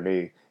Michael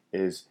Czerny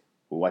is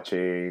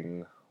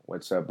watching.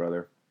 What's up,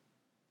 brother?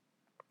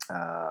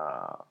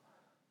 Uh,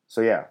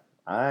 so yeah,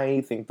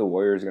 I think the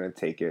Warriors are gonna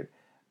take it,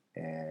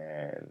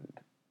 and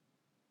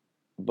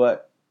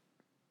but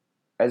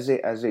as a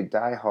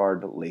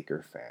diehard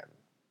Laker fan,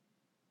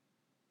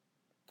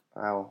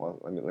 well,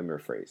 let me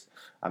rephrase.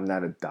 I'm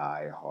not a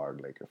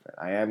diehard Laker fan.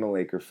 I am a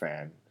Laker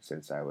fan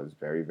since I was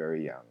very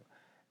very young,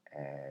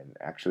 and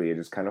actually it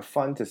is kind of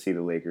fun to see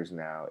the Lakers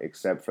now,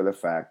 except for the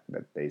fact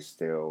that they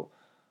still,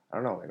 I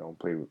don't know,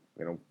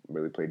 they don't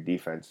really play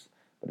defense,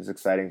 but it's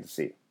exciting to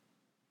see.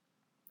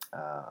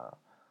 Uh,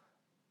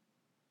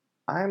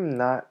 I'm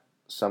not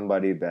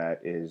somebody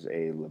that is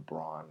a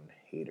LeBron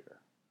hater.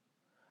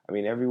 I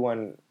mean,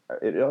 everyone.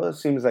 It always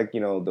seems like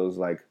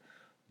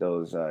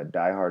those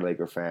diehard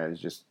Laker fans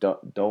just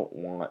don't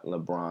want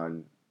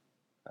LeBron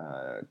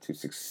to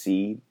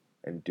succeed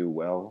and do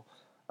well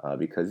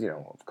because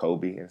of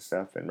Kobe and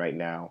stuff. And right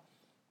now,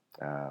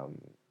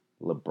 um,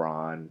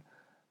 LeBron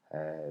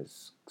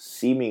has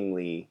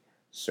seemingly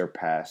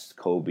surpassed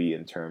Kobe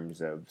in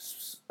terms of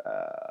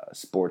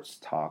sports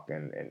talk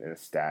and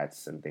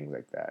stats and things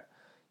like that.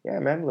 Yeah,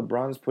 man,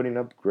 LeBron's putting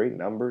up great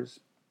numbers.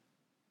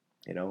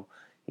 You know,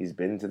 he's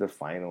been to the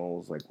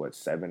finals like what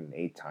 7,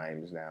 8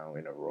 times now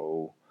in a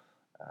row.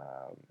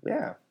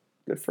 Yeah,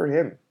 good for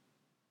him.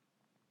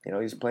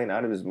 He's playing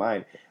out of his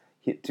mind.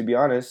 To be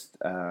honest,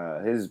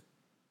 his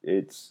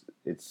it's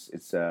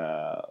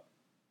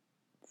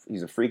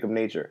he's a freak of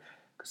nature.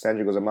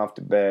 Cassandra goes, I'm off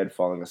to bed,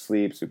 falling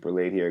asleep, super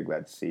late here.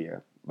 Glad to see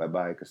you. Bye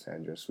bye,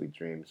 Cassandra. Sweet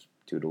dreams.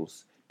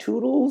 Toodles.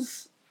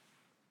 Toodles.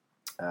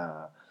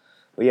 Uh,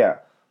 but yeah,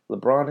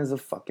 LeBron is a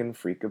fucking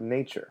freak of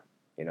nature.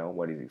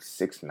 What is he?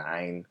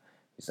 6'9".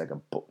 He's like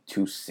a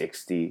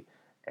 260,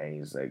 and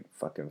he's like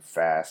fucking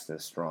fast and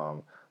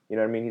strong. You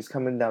know what I mean? He's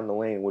coming down the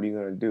lane. What are you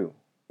gonna do?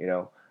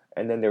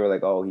 And then they were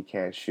like, oh, he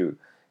can't shoot.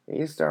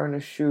 He's starting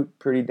to shoot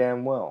pretty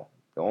damn well.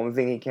 The only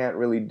thing he can't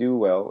really do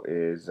well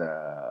is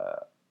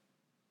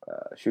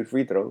shoot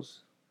free throws.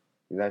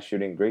 He's not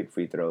shooting great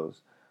free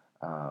throws,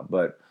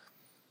 but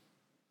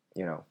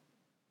you know,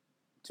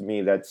 to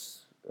me,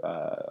 that's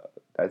I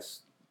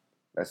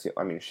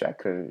mean, Shaq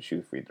couldn't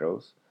shoot free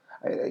throws.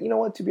 You know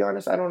what? To be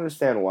honest, I don't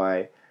understand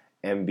why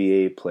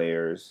NBA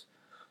players,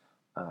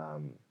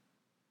 um,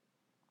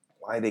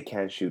 why they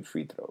can't shoot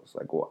free throws.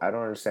 Like, well, I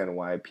don't understand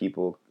why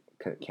people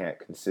can't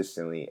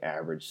consistently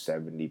average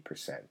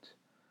 70%.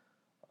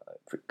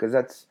 Because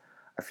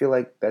I feel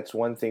like that's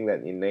one thing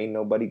that ain't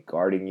nobody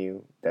guarding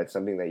you. That's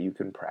something that you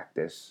can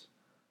practice.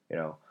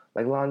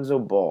 Like Lonzo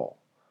Ball,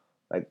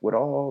 like with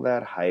all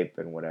that hype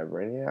and whatever.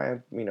 And yeah, I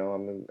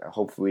mean,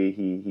 hopefully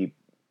he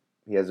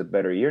has a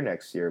better year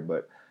next year.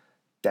 But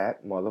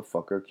that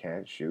motherfucker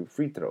can't shoot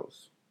free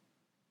throws.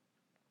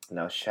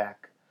 Now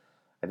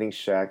I think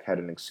Shaq had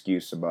an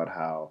excuse about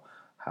how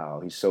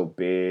he's so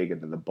big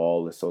and then the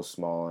ball is so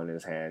small in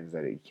his hands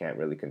that he can't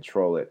really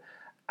control it.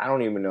 I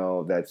don't even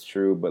know if that's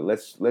true, but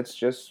let's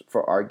just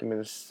for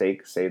argument's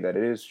sake say that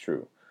it is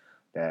true.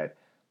 That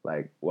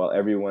like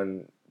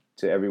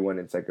to everyone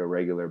it's like a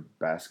regular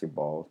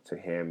basketball. To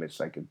him it's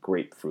like a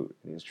grapefruit.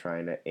 And he's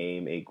trying to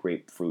aim a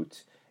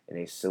grapefruit in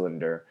a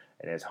cylinder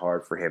and it's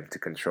hard for him to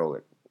control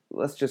it.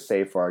 Let's just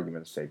say for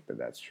argument's sake that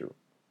that's true.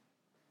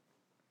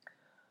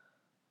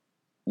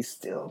 You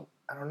still,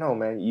 I don't know,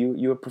 man.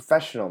 You're a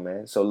professional,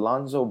 man. So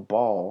Lonzo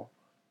Ball,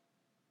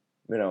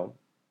 you know,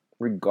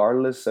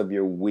 regardless of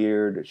your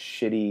weird,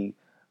 shitty,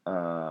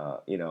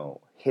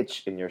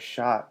 hitch in your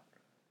shot,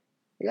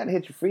 you gotta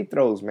hit your free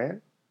throws,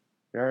 man.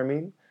 You know what I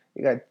mean?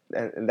 You got,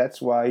 and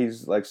that's why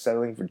he's like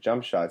settling for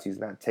jump shots. He's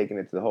not taking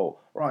it to the hole.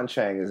 Ron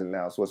Chang is in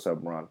now. So what's up,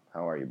 Ron?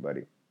 How are you,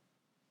 buddy?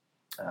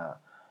 Uh,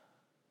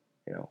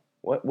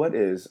 what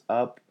is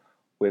up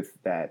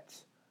with that?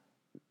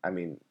 I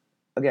mean,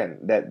 again,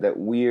 that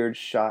weird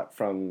shot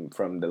from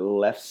the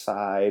left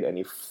side, and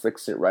he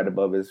flicks it right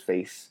above his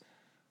face.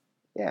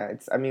 Yeah,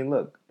 it's. I mean,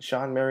 look,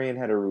 Sean Marion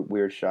had a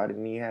weird shot,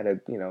 and he had a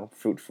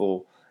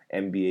fruitful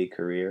NBA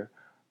career.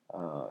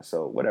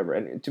 So whatever.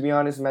 And to be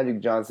honest, Magic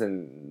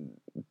Johnson,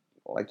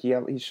 like he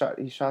shot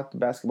the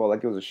basketball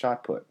like it was a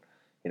shot put,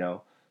 you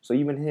know. So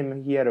even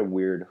him, he had a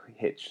weird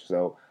hitch.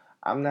 So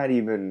I'm not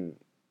even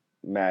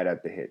mad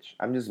at the hitch.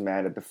 I'm just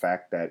mad at the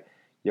fact that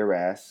your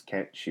ass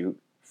can't shoot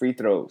free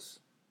throws.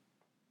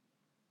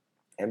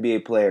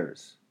 NBA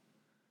players,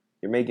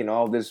 you're making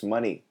all this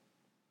money.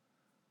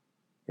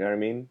 You know what I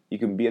mean? You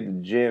can be at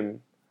the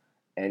gym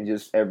and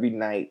just every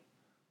night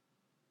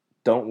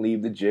don't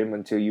leave the gym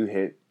until you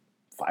hit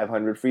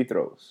 500 free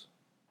throws.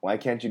 Why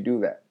can't you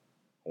do that?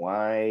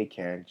 Why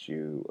can't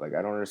you? Like,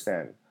 I don't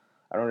understand.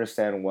 I don't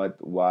understand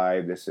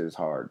why this is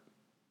hard.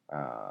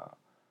 Uh,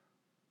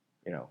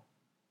 you know.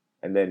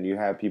 And then you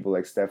have people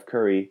like Steph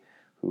Curry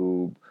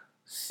who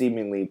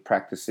seemingly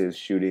practices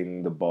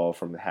shooting the ball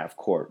from the half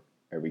court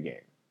every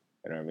game.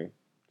 You know what I mean?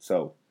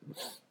 So,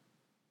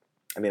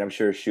 I mean, I'm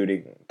sure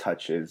shooting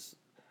touch is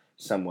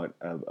somewhat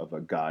of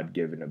a God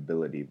given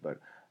ability, but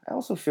I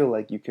also feel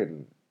like you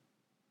can,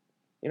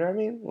 you know what I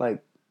mean?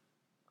 Like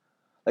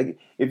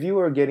if you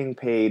are getting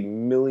paid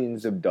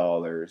millions of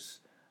dollars,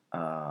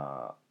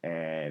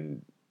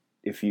 and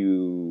if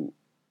you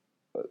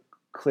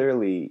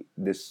clearly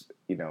this,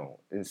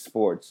 in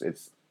sports,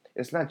 it's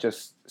not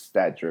just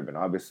stat driven.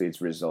 Obviously,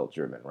 it's result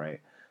driven, right?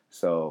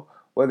 So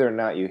whether or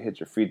not you hit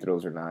your free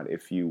throws or not,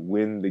 if you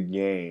win the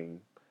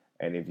game,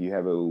 and if you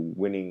have a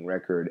winning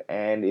record,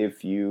 and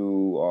if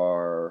you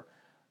are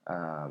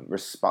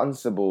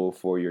responsible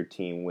for your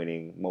team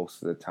winning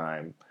most of the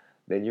time,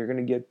 then you're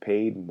gonna get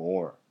paid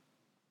more.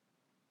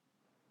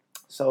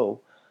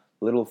 So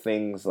little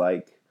things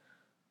like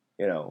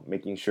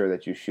making sure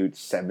that you shoot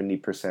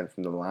 70%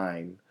 from the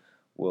line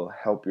will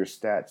help your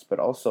stats. But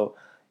also,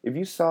 if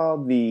you saw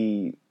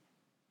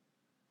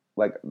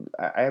like,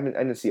 I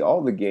didn't see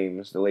all the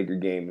games, the Laker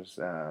games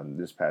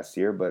this past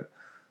year, but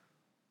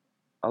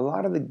a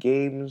lot of the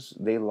games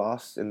they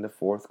lost in the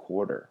fourth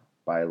quarter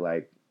by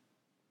like,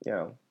 you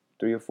know,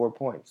 3 or 4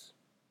 points.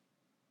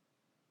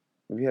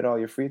 If you hit all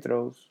your free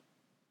throws,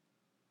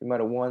 you might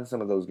have won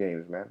some of those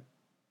games, man.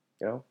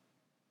 You know,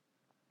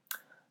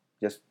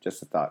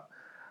 just a thought.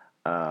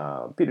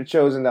 Peter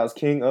Chosen, that was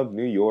King of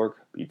New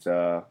York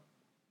Pizza.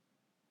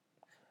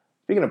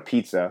 Speaking of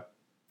pizza,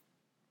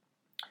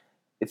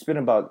 it's been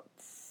about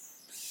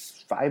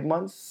 5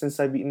 months since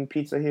I've eaten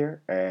pizza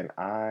here, and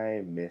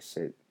I miss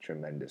it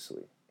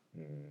tremendously.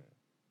 Mm.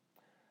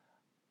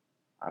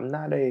 I'm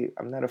not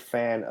a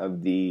fan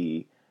of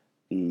the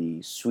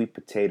sweet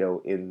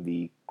potato in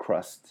the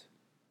crust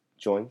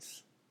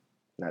joints.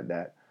 Not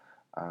that.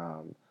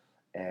 Um,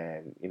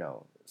 and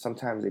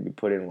sometimes they be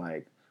put in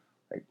like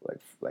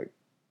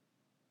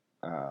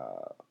uh,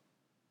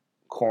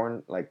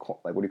 corn, like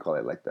what do you call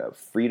it? Like the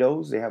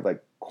Fritos. They have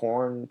like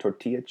corn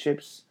tortilla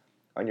chips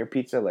on your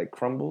pizza, like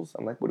crumbles.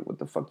 I'm like, what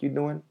the fuck you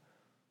doing?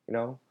 You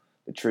know,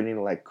 they're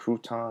treating like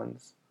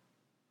croutons.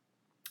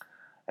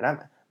 And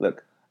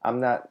I'm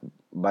not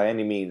by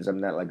any means.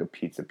 I'm not like a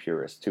pizza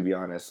purist. To be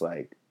honest,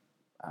 like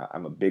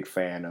I'm a big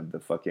fan of the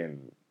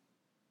fucking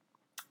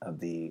of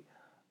the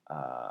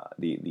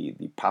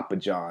Papa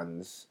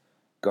John's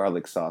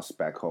garlic sauce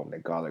back home, the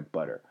garlic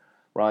butter.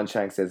 Ron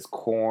Chang says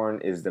corn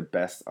is the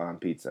best on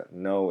pizza.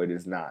 No, it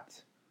is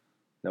not.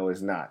 No, it's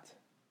not.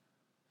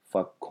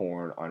 Fuck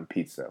corn on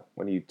pizza.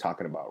 What are you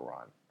talking about,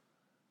 Ron?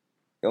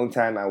 The only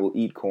time I will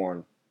eat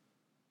corn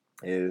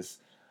is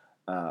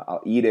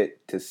I'll eat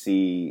it to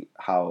see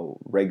how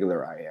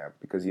regular I am,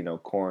 because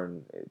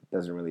corn, it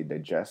doesn't really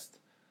digest,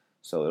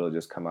 so it'll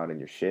just come out in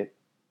your shit.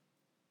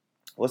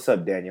 What's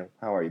up, Daniel?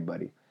 How are you,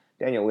 buddy?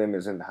 Daniel Lim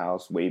is in the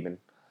house waving.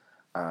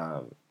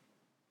 Um,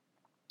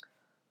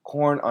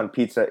 Corn on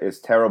pizza is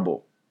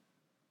terrible.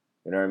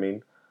 You know what I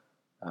mean?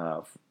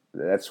 Uh,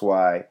 that's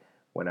why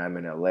when I'm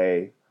in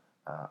LA,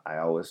 I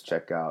always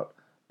check out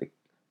the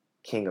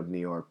King of New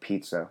York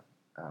Pizza.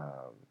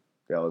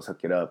 They always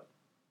hook it up.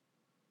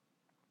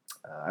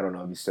 I don't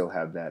know if you still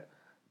have that.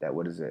 That,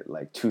 what is it,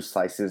 like 2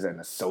 slices and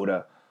a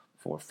soda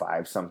for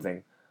five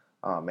something.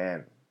 Oh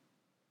man,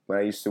 when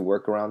I used to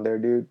work around there,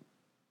 dude,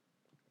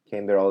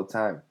 came there all the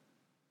time.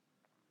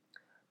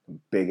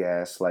 Big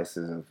ass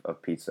slices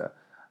of pizza.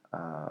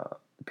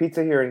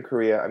 Pizza here in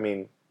Korea. I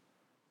mean,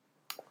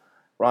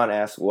 Ron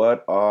asks,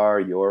 "What are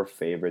your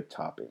favorite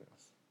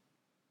toppings?"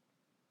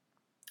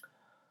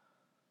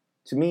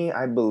 To me,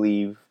 I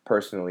believe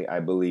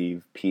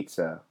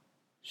pizza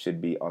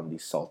should be on the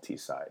salty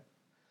side.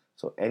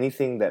 So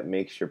anything that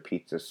makes your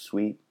pizza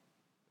sweet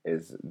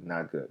is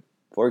not good.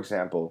 For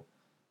example,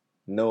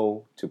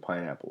 no to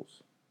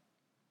pineapples.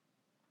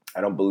 I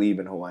don't believe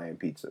in Hawaiian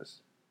pizzas.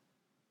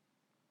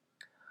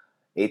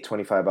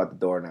 8.25 out the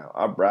door now.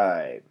 All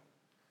right.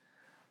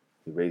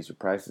 You raise your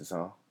prices,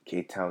 huh?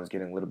 K Town is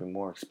getting a little bit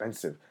more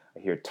expensive. I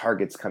hear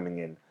Target's coming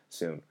in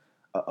soon.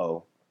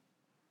 Uh-oh.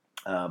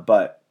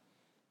 But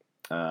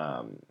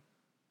um,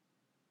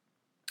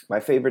 my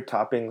favorite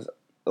toppings.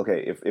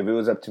 okay, if it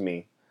was up to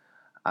me,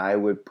 I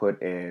would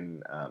put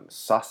in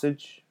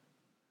sausage,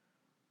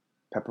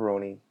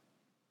 pepperoni,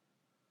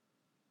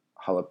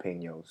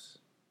 jalapenos,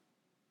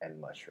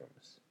 and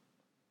mushrooms,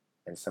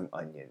 and some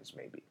onions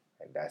maybe,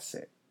 and that's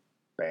it.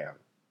 Bam.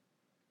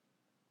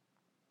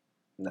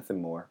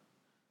 Nothing more.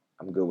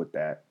 I'm good with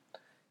that.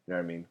 You know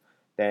what I mean?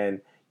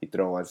 Then you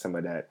throw on some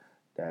of that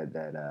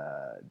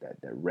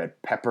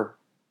red pepper,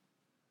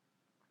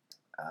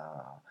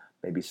 uh,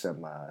 maybe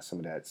some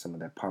of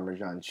that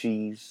Parmesan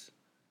cheese.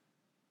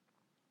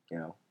 You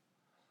know,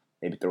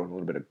 maybe throw in a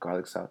little bit of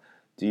garlic sauce.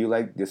 Do you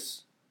like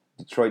this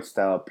Detroit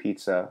style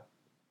pizza?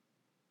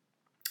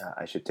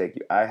 I should take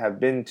you. I have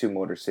been to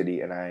Motor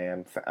City, and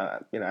I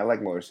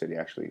like Motor City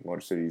actually.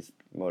 Motor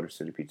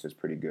City pizza is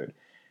pretty good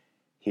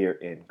here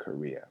in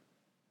Korea.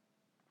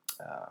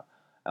 Uh,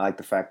 I like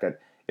the fact that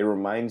it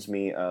reminds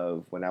me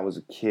of when I was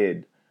a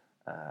kid.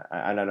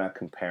 I'm not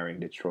comparing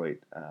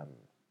Detroit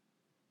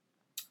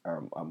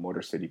or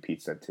Motor City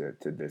pizza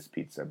to this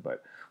pizza,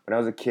 but when I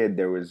was a kid,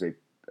 there was a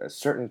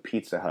certain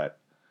Pizza Hut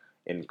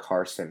in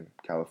Carson,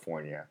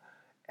 California,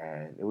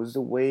 and it was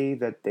the way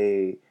that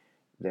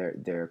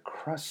their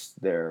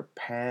crust, their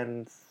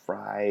pan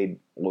fried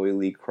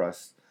oily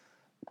crust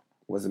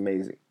was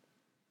amazing.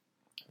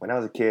 When I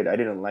was a kid, I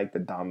didn't like the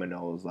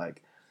Domino's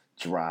like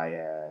dry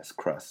ass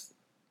crust,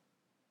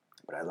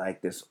 but I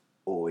like this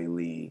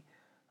oily,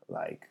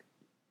 like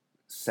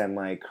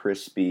semi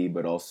crispy,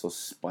 but also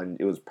sponge.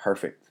 It was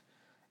perfect.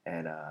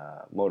 And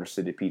Motor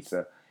City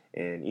Pizza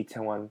in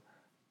Itaewon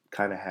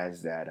kind of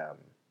has that.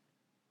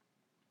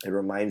 It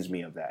reminds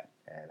me of that,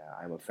 and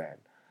I'm a fan.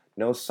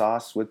 No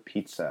sauce with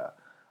pizza.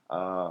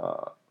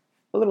 A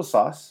little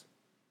sauce,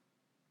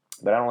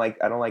 but I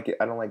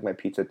don't like my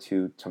pizza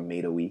too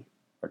tomatoey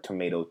or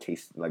tomato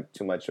taste, like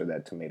too much of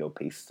that tomato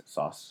paste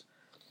sauce.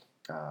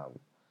 Um,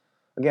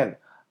 Again,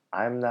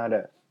 I'm not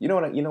a. You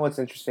know what's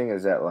interesting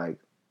is that like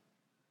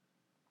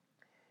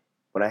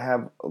when I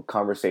have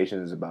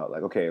conversations about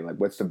like okay, like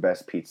what's the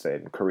best pizza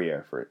in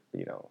Korea for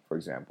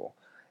example,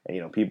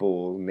 and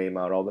people will name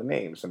out all the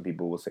names. Some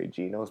people will say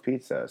Gino's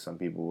Pizza. Some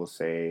people will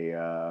say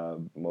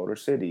Motor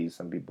City.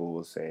 Some people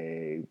will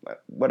say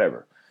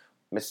whatever,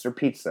 Mr.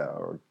 Pizza,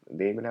 or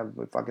they even have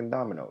fucking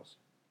Domino's.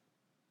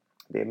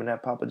 They even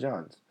have Papa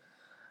John's,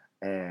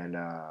 and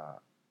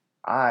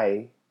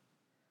I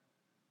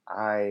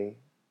I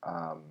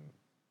um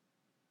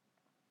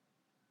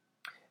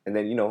and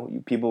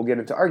then people get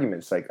into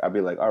arguments. Like I'll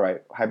be like, all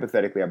right,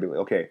 hypothetically, I'll be like,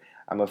 okay,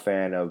 I'm a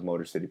fan of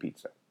Motor City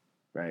Pizza,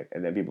 right?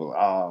 And then people,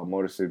 oh,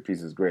 Motor City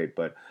Pizza is great,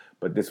 but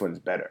this one's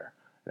better.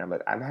 And I'm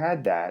like, I've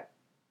had that,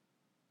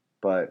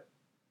 but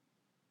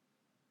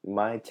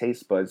my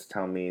taste buds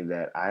tell me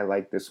that I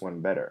like this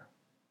one better,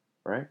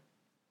 right?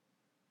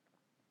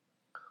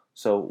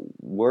 So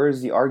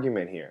where's the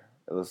argument here?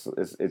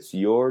 It's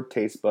your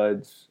taste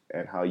buds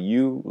and how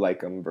you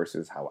like them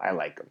versus how I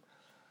like them.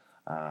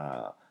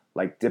 Uh,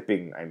 like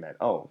dipping, I meant.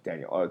 Oh,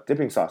 Daniel,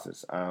 dipping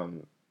sauces.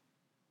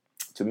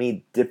 To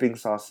me, dipping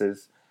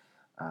sauces.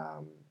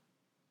 Um,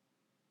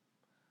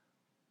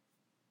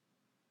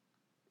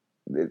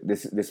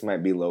 this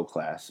might be low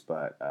class,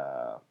 but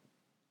a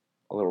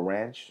little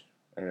ranch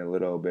and a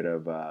little bit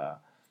of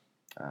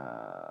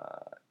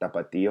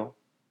tapatio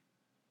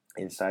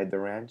inside the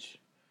ranch.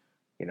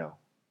 You know,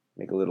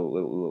 make a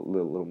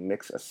little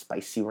mix, a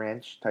spicy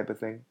ranch type of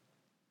thing.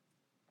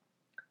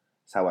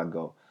 That's how I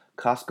go.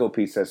 Costco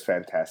pizza is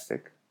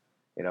fantastic.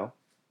 You know,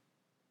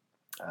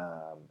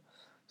 um,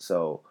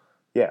 so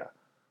yeah.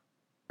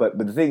 But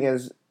the thing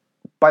is,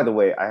 by the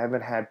way, I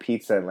haven't had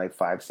pizza in like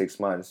 5 6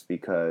 months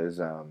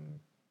because I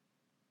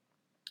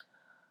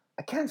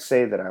can't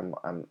say that I'm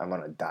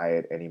on a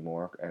diet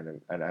anymore,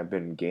 and I've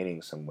been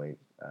gaining some weight.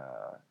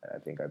 I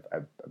think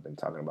I've been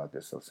talking about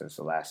this since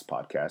the last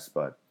podcast,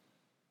 but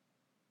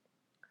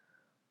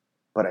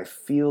I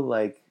feel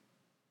like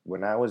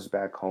when I was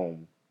back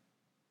home,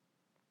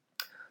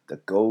 the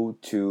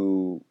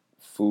go-to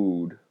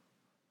food,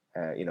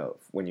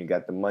 when you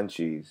got the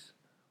munchies,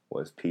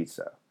 was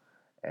pizza.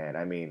 And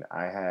I mean,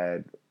 I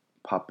had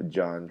Papa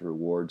John's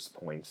rewards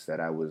points that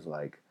I was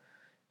like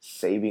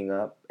saving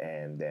up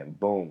and then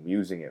boom,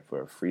 using it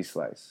for a free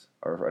slice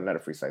or not a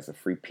free slice, a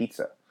free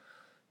pizza,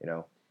 you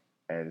know?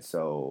 And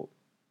so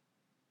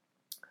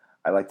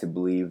I like to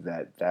believe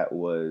that that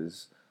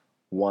was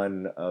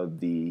one of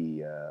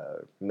the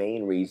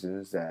main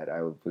reasons that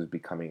I was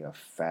becoming a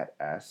fat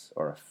ass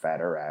or a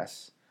fatter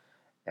ass.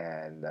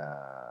 And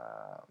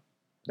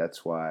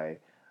that's why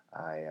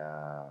I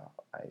uh,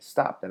 I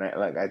stopped. And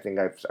I think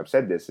I've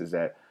said this is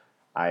that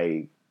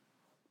I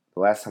the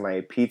last time I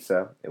ate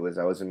pizza, I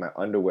was in my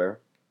underwear,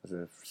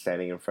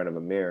 standing in front of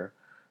a mirror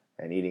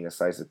and eating a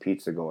slice of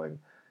pizza, going,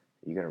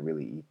 "You're gonna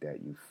really eat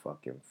that, you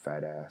fucking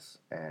fat ass."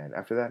 And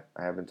after that,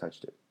 I haven't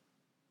touched it.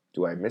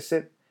 Do I miss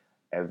it?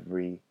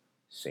 Every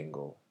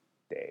single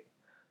day.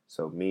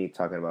 So me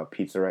talking about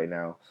pizza right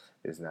now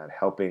is not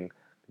helping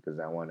because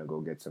I want to go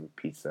get some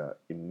pizza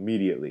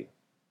immediately.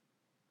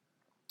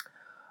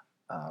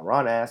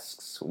 Ron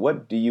asks,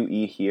 "What do you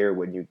eat here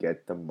when you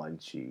get the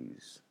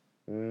munchies?"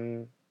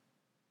 Mm,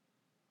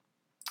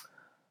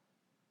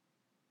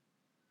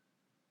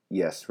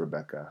 Yes,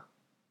 Rebecca.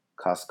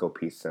 Costco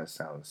pizza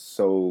sounds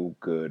so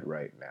good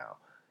right now.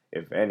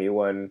 If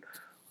anyone,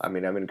 I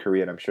mean, I'm in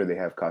Korea and I'm sure they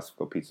have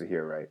Costco pizza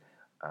here, right?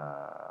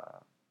 Uh,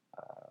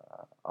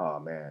 oh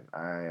man,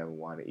 I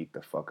want to eat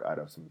the fuck out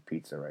of some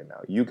pizza right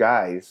now. You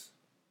guys,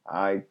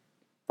 I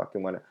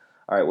fucking want to.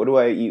 All right, what do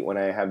I eat when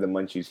I have the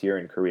munchies here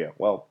in Korea?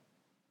 Well,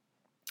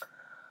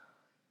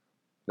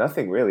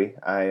 nothing really.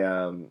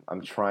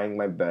 I'm trying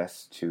my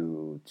best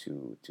to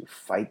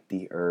fight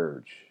the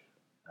urge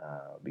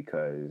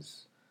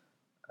because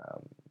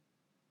um,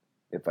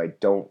 if I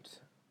don't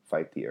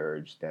fight the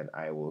urge, then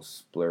I will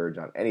splurge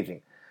on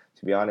anything.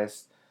 To be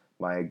honest,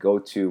 my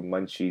go-to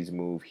munchies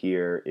move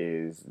here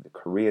is the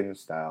Korean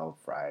style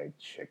fried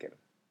chicken.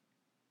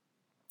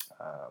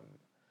 Um,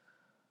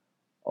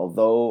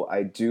 although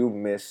I do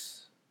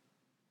miss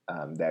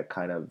that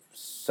kind of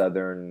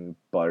southern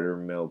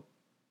buttermilk,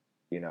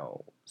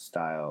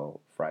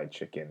 style fried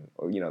chicken,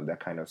 or that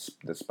kind of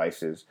the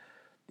spices,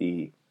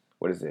 the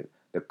what is it,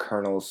 the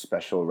Colonel's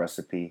special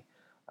recipe.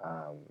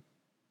 Um,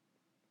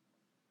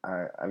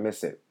 I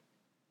miss it.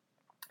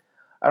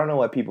 I don't know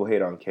why people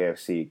hate on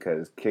KFC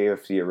because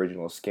KFC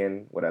original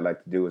skin. What I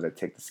like to do is I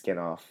take the skin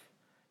off,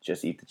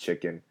 just eat the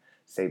chicken,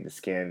 save the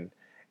skin,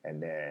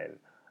 and then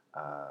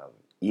um,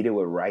 eat it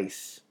with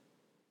rice.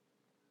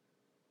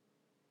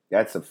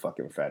 That's a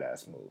fucking fat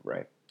ass move,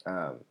 right?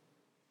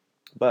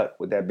 But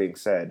with that being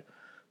said,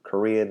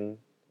 Korean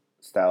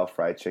style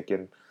fried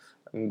chicken,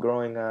 I'm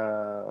growing.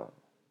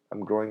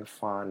 I'm growing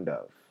fond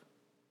of.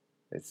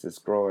 It's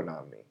just growing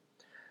on me.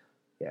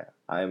 Yeah,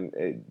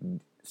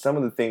 some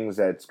of the things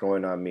that's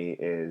growing on me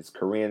is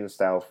Korean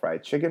style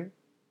fried chicken,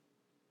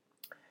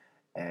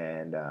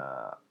 and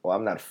well,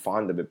 I'm not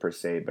fond of it per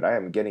se, but I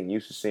am getting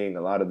used to seeing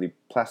a lot of the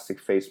plastic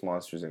face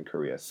monsters in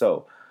Korea.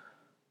 So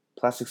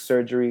plastic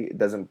surgery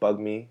doesn't bug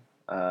me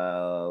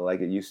like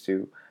it used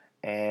to,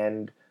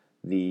 and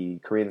the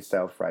Korean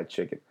style fried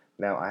chicken.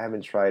 Now I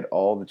haven't tried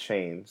all the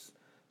chains,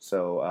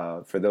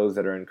 so for those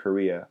that are in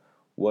Korea,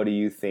 what do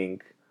you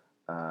think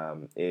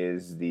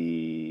is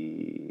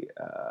the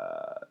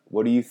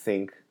what do you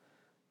think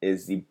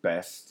is the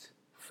best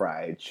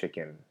fried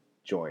chicken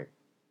joint?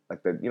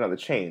 Like the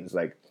chains.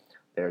 Like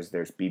there's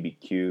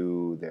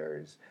BBQ,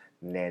 there's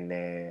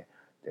Nene,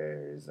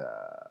 there's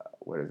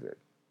what is it?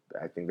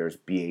 I think there's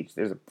BH.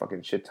 There's a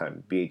fucking shit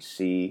ton.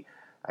 BHC.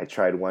 I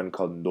tried one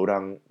called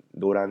Noran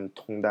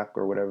Tongdak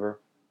or whatever.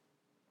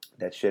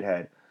 That shit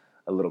had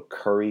a little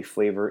curry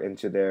flavor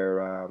into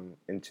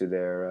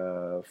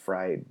their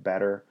fried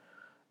batter.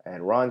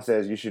 And Ron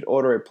says you should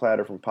order a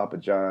platter from Papa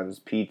John's,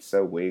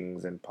 pizza,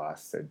 wings, and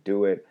pasta.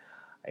 Do it.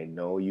 I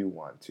know you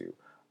want to.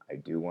 I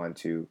do want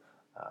to,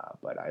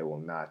 but I will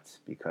not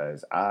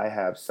because I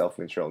have self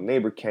control.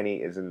 Neighbor Kenny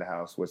is in the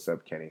house. What's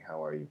up, Kenny?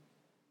 How are you?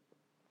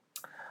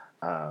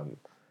 Um,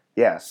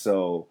 yeah,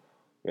 so,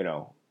 you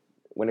know,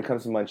 when it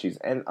comes to munchies,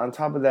 and on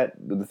top of that,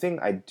 the thing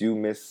I do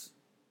miss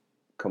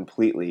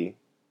completely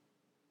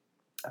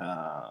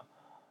uh,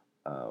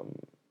 um,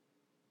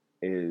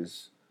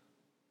 is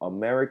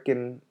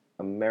American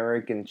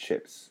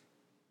chips,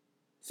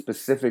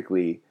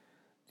 specifically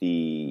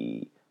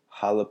the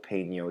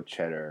jalapeno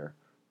cheddar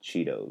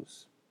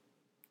Cheetos.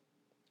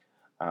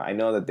 I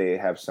know that they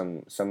have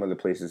some of the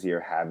places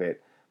here have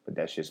it, but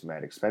that's just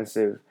mad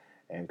expensive.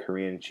 And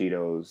Korean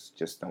Cheetos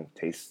just don't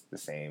taste the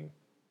same.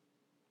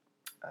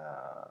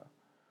 Uh,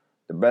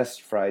 the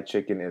best fried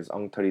chicken is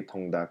ongtari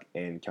tongdak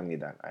in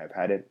Gyeongnidan. I have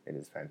had it. It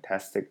is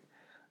fantastic.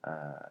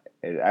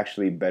 It's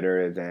actually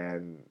better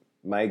than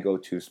my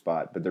go-to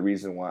spot. But the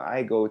reason why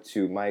I go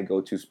to my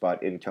go-to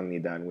spot in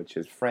Gyeongnidan, which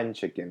is Friend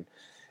Chicken,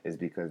 is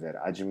because that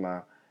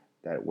ajima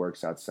that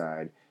works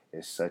outside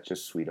is such a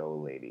sweet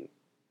old lady.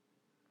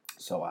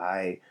 So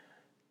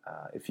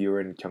if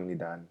you're in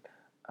Gyeongnidan,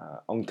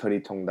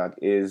 ongtari tongdak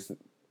is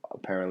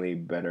apparently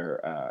better,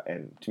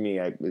 and to me,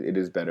 it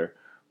is better.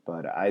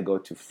 But I go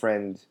to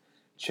Friend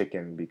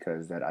Chicken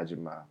because that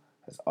ajima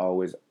has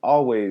always,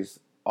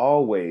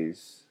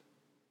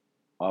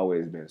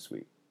 always been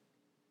sweet.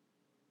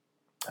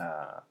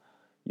 Uh,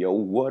 Yo,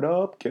 what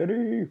up,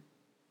 Kenny?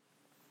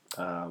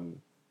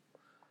 Um,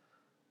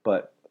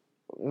 but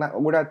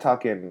we're not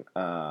talking.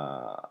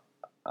 Uh,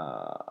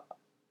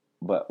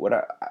 but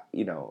what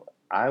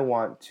I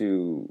want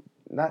to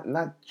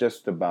not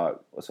just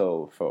about.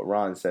 So for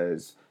Ron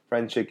says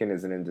Friend Chicken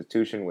is an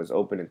institution, was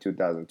opened in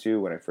 2002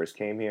 when I first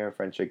came here.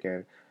 Friend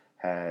Chicken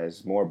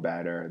has more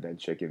batter than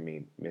chicken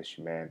meat. Miss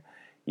you, man.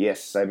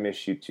 Yes, I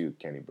miss you too,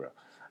 Kenny, bro.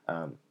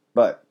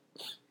 But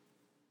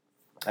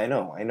I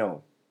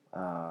know.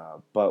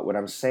 But what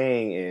I'm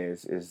saying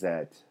is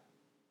that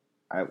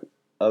I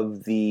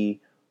of the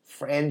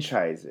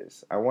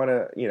franchises, I want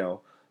to,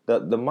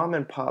 the mom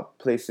and pop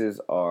places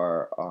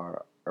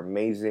are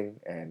amazing,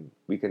 and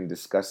we can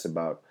discuss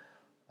about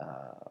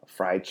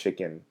fried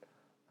chicken,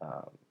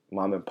 uh,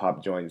 mom and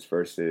pop joints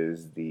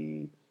versus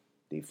the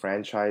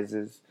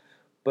franchises.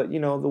 But the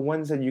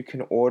ones that you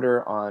can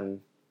order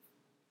on,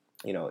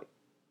 you know,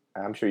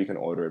 I'm sure you can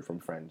order it from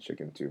Friend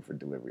Chicken too for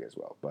delivery as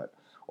well, but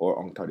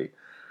or ongtari.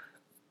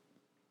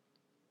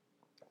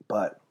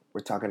 But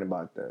we're talking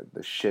about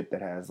the shit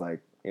that has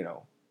like,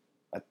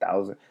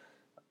 1,000.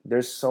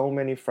 There's so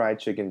many fried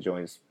chicken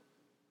joints.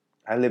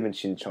 I live in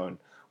Shincheon,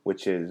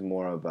 which is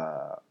more of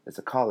it's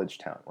a college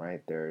town,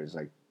 right? There's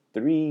like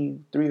three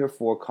or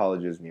four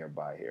colleges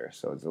nearby here,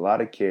 so it's a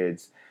lot of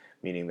kids,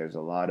 meaning there's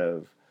a lot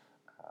of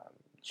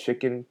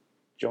chicken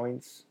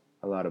joints,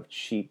 a lot of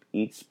cheap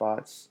eat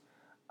spots,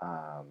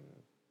 um,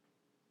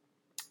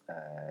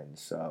 and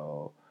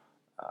so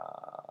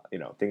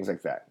things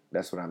like that.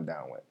 That's what I'm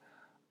down with.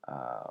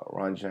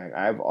 Ranjang,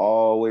 I've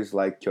always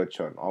liked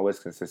Kyochon, always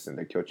consistent.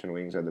 The Kyochon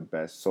wings are the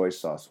best. Soy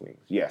sauce wings,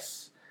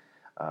 yes.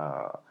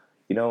 Uh,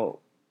 you know,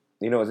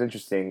 what's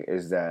interesting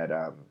is that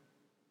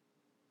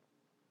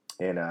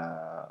in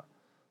uh,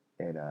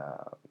 in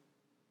uh,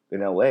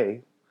 in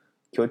LA,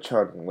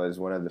 Kyochon was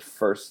one of the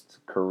first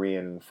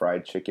Korean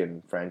fried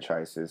chicken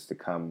franchises to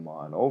come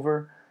on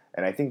over,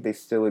 and I think they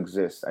still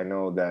exist. I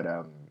know that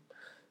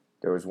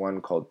there was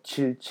one called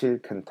Chil Chil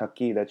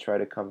Kentucky that tried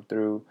to come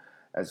through,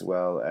 as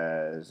well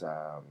as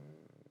what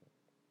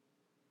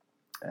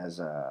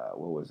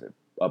was it?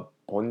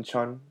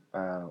 Bonchon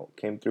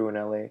came through in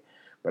LA,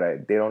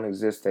 but they don't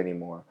exist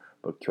anymore.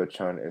 But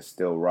Kyochon is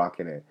still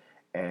rocking it.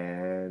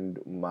 And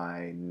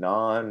my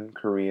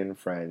non-Korean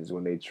friends,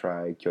 when they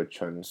try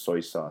Kyochon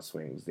soy sauce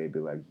wings, they'd be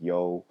like,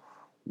 "Yo,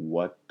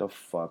 what the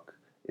fuck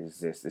is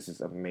this? This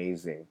is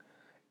amazing!"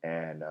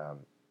 And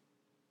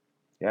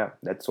yeah,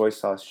 that soy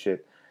sauce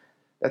shit.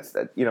 That's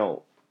that.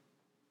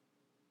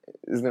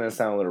 This is gonna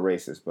sound a little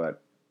racist,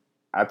 but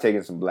I've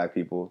taken some black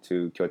people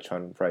to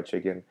Kyochon fried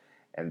chicken,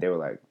 and they were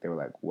like,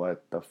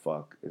 "What the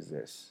fuck is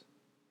this?"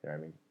 You know what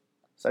I mean?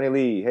 Sunny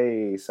Lee,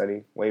 hey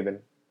Sunny, waving,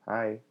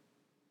 hi.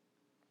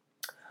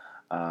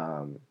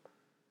 Um,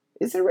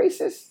 is it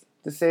racist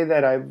to say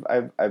that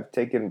I've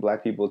taken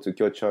black people to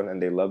Kyochon and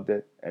they loved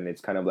it, and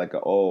it's kind of like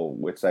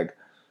it's like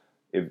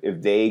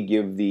if they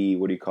give the,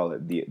 what do you call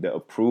it, the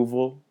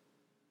approval,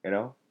 you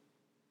know?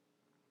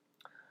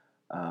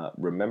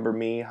 Remember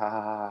me, ha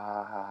ha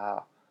ha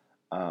ha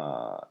ha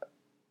ha.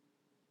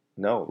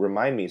 No,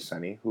 remind me,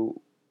 Sunny.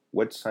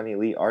 What Sunny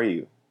Lee are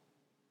you?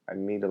 I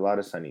meet a lot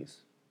of Sunnies.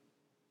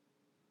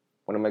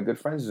 One of my good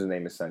friends, his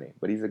name is Sunny,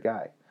 but he's a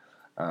guy.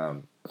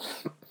 Um,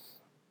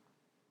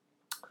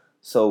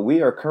 so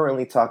we are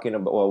currently talking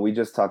about. Well, we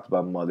just talked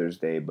about Mother's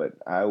Day, but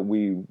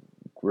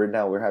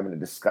we're having a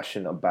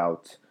discussion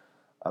about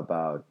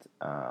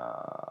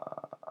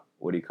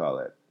what do you call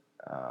it?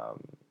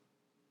 Um,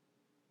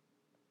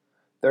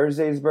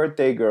 Thursday's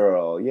birthday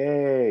girl.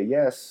 Yay!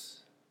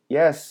 Yes,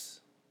 yes.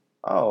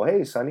 Oh,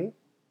 hey, Sunny.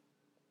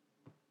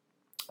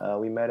 Uh,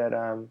 we met at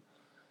um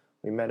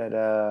we met at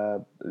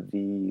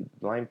the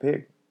Blind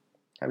Pig.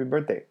 Happy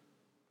birthday.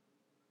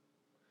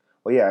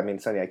 Well, yeah. I mean,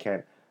 Sunny, I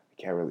can't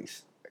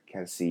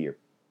see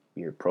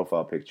your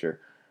profile picture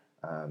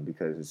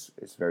because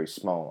it's very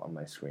small on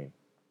my screen.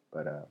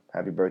 But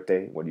happy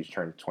birthday. What, you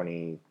turned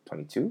 20,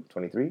 22,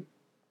 23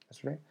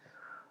 yesterday?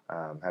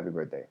 Happy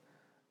birthday.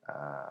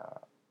 Uh,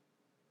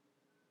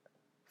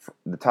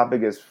 the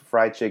topic is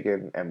fried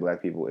chicken and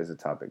black people is a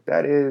topic.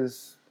 That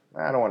is,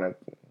 I don't want to,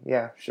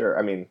 yeah, sure.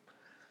 I mean,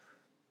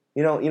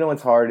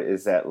 what's hard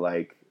is that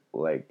like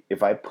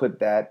if I put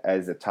that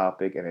as a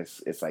topic and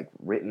it's like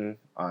written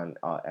on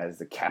as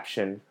the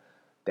caption,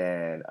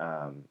 then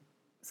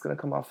it's gonna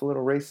come off a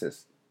little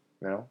racist,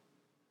 you know.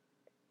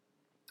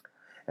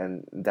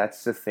 And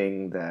that's the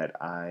thing that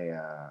I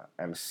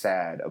am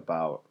sad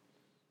about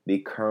the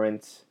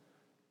current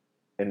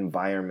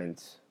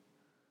environment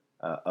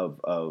of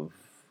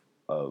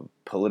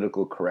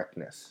political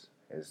correctness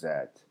is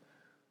that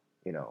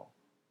you know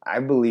I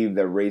believe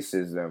that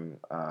racism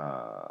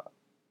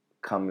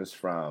comes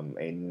from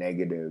a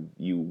negative,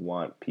 you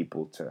want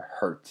people to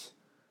hurt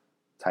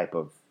type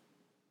of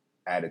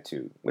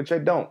attitude, which I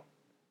don't.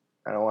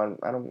 I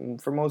don't,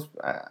 for most,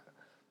 I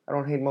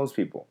don't hate most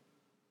people.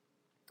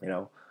 You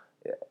know,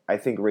 I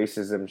think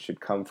racism should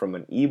come from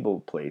an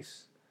evil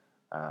place,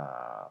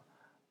 uh,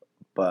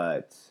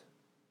 but,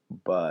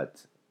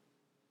 but,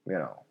 you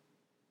know,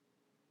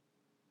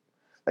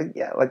 like,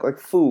 yeah, like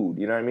food,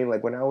 you know what I mean?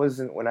 Like when I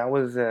was,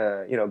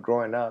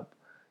 growing up,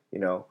 you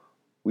know,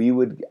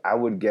 I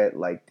would get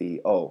like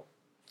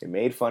they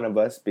made fun of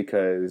us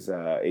because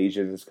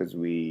Asians, because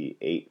we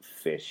ate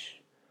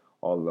fish,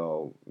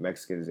 although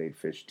Mexicans ate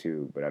fish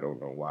too, but I don't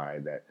know why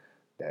that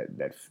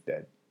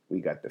we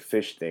got the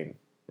fish thing,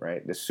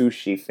 right? The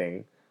sushi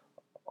thing,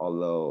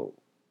 although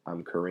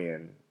I'm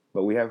Korean,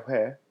 but we have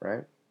hair,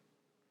 right?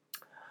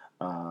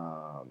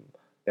 Um,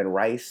 then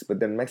rice, but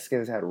then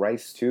Mexicans had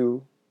rice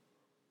too,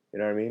 you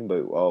know what I mean?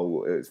 But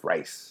it's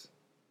rice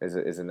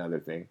is another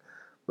thing.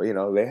 But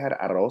they had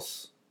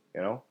arroz,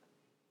 you know.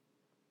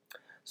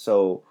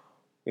 So,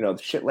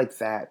 shit like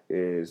that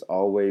is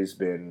always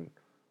been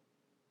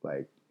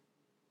like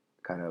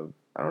kind of,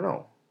 I don't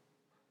know.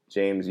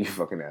 James, you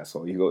fucking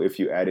asshole. You go, if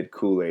you added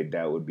Kool-Aid,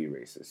 that would be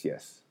racist.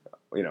 Yes.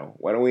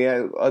 Why don't we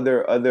add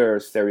other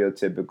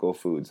stereotypical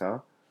foods, huh?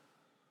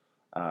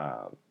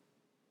 Um,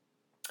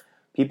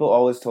 People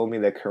always told me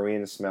that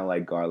Koreans smell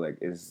like garlic.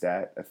 Is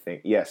that a thing?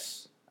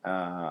 Yes.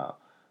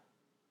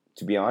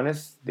 to be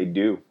honest, they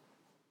do.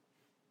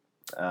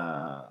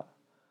 Uh,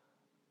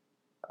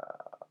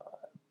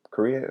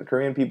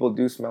 Korean people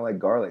do smell like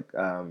garlic.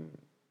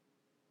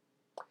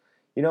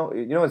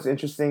 What's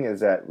interesting is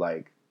that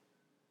like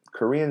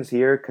Koreans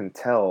here can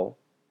tell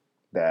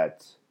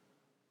that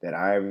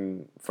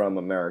I'm from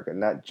America,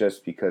 not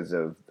just because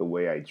of the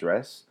way I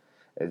dress,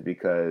 is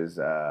because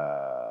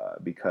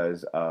of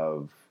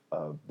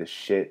the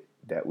shit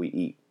that we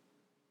eat.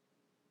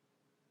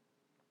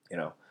 You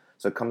know,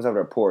 so it comes out of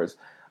our pores.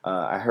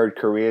 I heard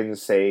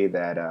Koreans say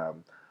that.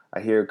 I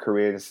hear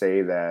Koreans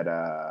say that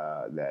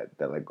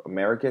that like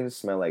Americans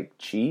smell like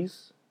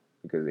cheese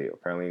because they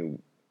apparently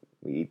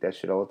we eat that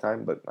shit all the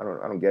time. But I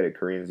don't get it.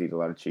 Koreans eat a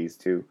lot of cheese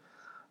too.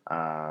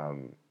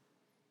 Um,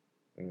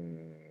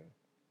 mm,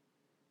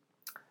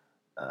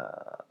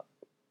 uh,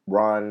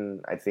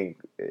 Ron, I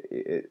think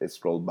it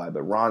scrolled by,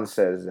 but Ron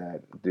says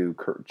that do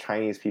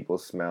Chinese people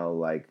smell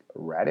like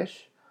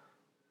radish?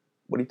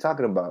 What are you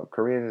talking about?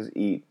 Koreans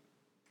eat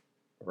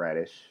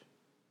radish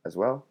as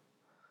well.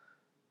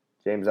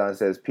 James on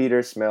says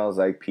Peter smells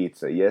like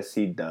pizza. Yes,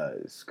 he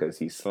does, because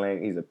he's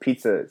a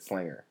pizza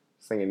slinger,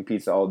 slinging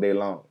pizza all day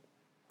long.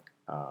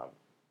 Um,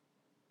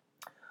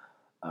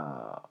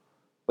 uh,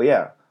 but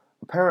yeah,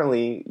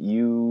 apparently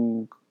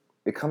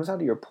it comes out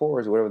of your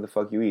pores, whatever the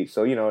fuck you eat.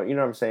 So what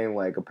I'm saying.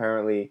 Like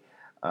apparently,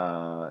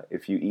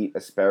 if you eat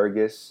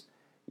asparagus,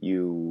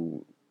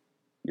 you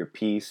your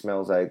pee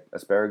smells like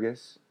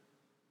asparagus.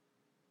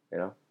 You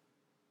know.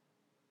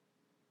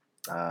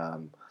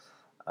 Um,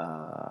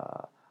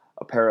 uh,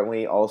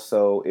 Apparently,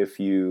 also, if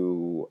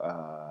you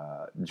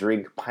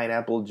drink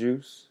pineapple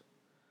juice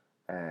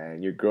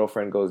and your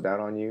girlfriend goes down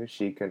on you,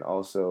 she can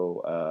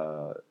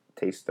also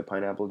taste the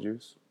pineapple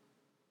juice.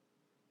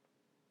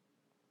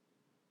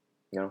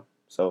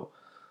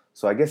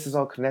 So I guess it's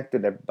all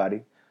connected,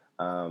 everybody.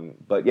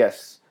 But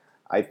yes,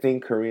 I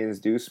think Koreans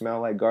do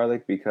smell like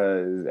garlic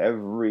because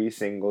every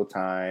single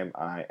time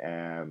I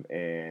am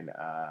in,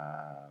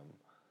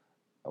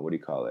 what do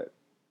you call it?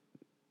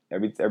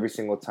 Every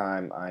single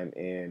time I'm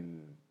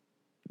in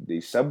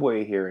the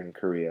subway here in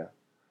Korea,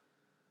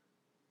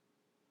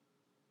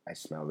 I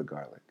smell the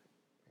garlic.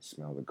 I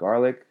smell the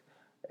garlic.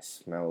 I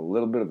smell a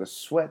little bit of the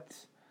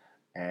sweat.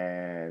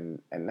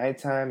 And at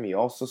nighttime, you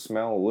also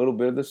smell a little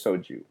bit of the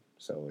soju.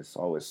 So it's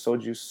always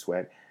soju,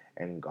 sweat,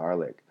 and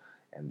garlic.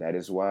 And that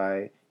is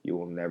why you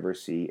will never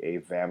see a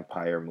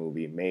vampire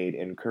movie made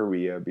in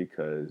Korea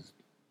because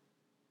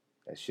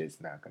that shit's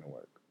not going to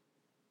work.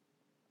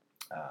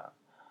 Uh,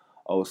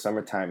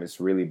 Summertime is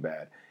really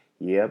bad.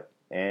 Yep.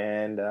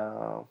 And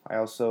I'm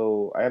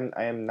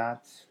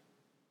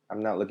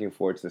not looking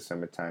forward to the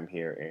summertime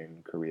here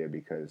in Korea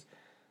because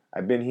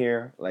I've been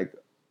here like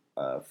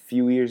a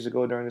few years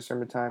ago during the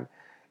summertime,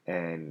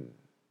 and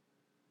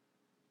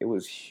it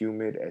was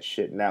humid as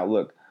shit. Now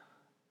look,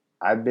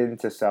 I've been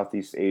to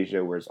Southeast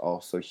Asia where it's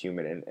also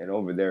humid, and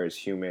over there it's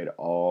humid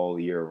all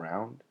year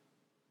round.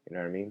 You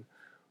know what I mean?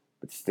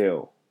 But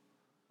still,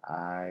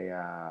 I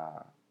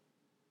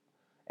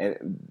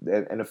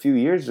and a few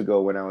years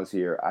ago when I was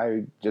here,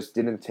 I just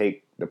didn't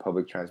take the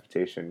public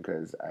transportation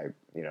because I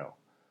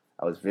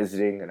was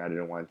visiting and I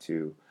didn't want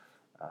to,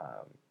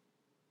 um,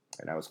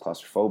 and I was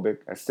claustrophobic.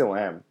 I still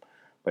am,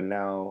 but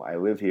now I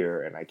live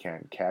here and I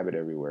can't cab it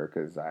everywhere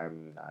because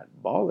I'm not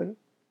balling.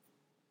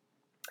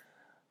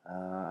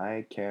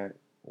 I can't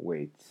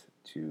wait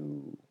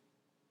to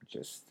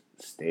just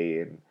stay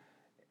in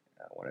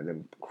one of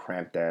them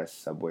cramped ass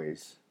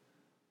subways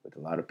with a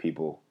lot of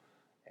people,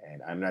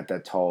 and I'm not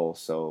that tall,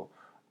 so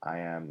I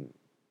am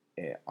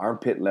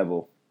armpit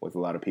level with a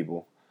lot of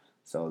people,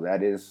 so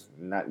that is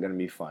not gonna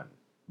be fun.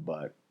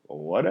 But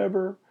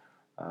whatever,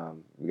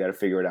 we got to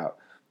figure it out.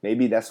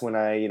 Maybe that's when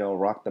I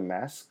rock the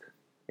mask.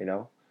 You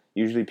know,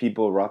 usually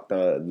people rock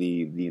the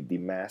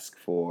mask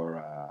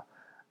for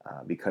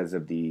because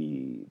of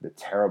the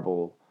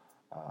terrible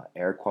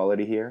air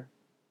quality here.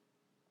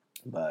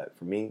 But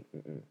for me,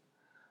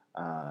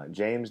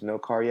 James, no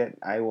car yet.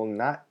 I will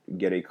not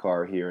get a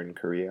car here in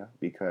Korea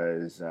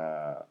because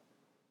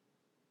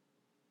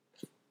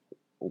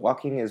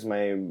walking is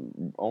my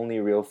only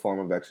real form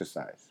of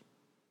exercise,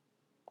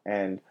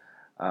 and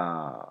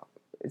uh,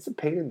 it's a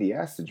pain in the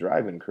ass to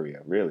drive in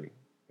Korea. Really,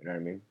 you know what I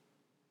mean?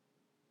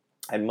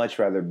 I'd much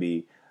rather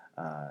be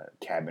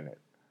cabinet.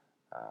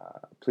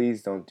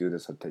 Please don't do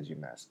this Hoteji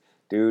mask,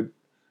 dude.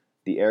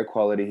 The air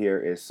quality here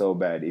is so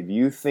bad. If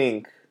you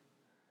think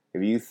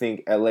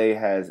LA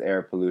has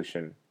air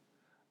pollution,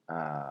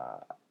 uh,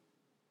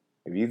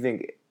 if you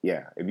think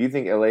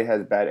LA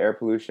has bad air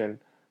pollution,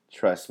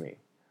 trust me.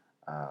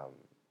 Um,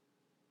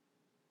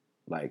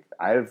 like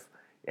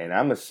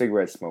I'm a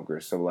cigarette smoker,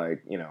 so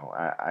like you know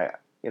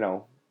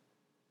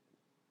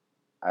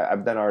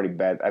I've done already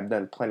bad. I've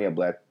done plenty of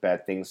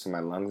bad things to my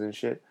lungs and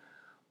shit.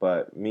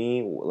 But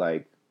me,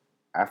 like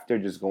after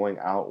just going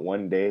out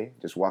one day,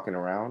 just walking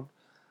around,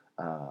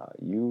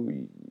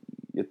 you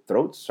your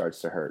throat starts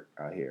to hurt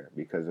out here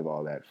because of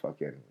all that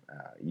fucking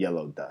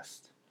yellow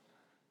dust.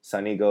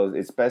 Sunny goes,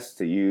 it's best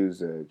to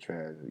use a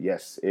trans.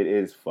 Yes, it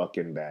is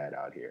fucking bad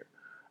out here.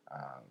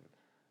 Um,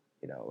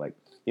 You know, like,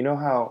 you know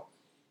how,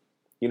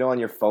 on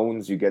your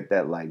phones you get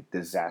that like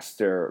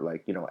disaster,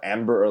 like,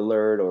 Amber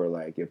Alert, or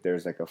like if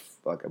there's like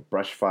a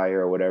brush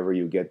fire or whatever,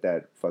 you get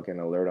that fucking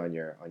alert on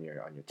your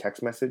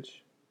text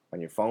message on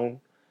your phone.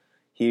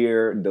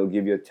 Here, they'll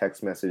give you a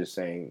text message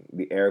saying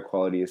the air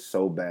quality is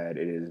so bad,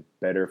 it is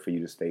better for you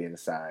to stay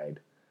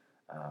inside.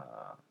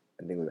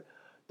 And things like that.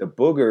 The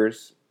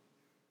boogers,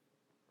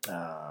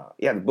 the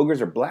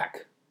boogers are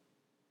black.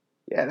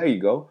 Yeah, there you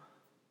go.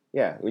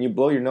 Yeah, when you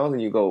blow your nose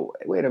and you go,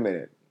 wait a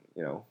minute,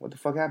 what the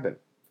fuck happened?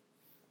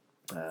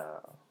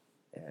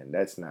 And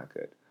that's not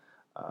good.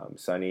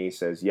 Sunny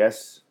says,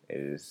 yes, it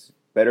is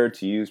better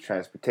to use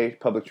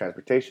public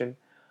transportation,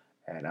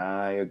 and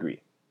I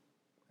agree.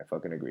 I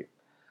fucking agree.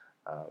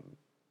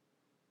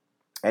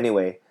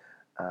 Anyway,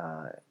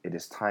 it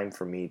is time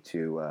for me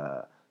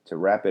to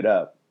wrap it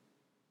up.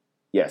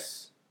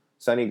 Yes,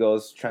 Sunny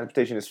goes,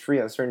 transportation is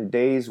free on certain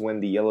days when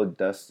the yellow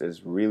dust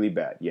is really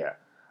bad. Yeah,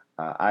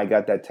 I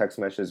got that text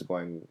message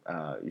going,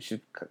 you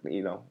should,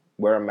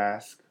 wear a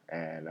mask,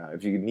 and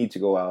if you need to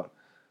go out,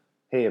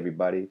 hey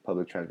everybody,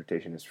 public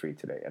transportation is free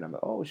today. And I'm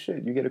like, oh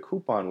shit, you get a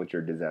coupon with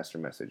your disaster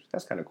message.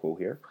 That's kind of cool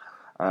here.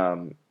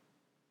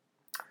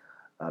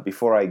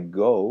 Before I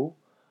go,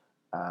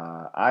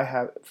 I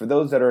have, for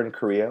those that are in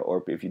Korea,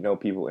 or if you know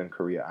people in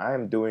Korea, I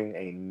am doing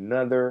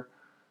another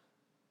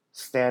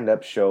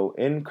stand-up show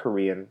in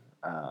Korean,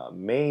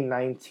 May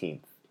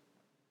 19th.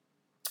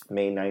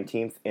 May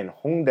 19th in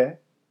Hongdae,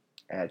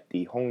 at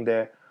the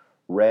Hongdae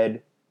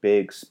Red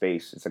Big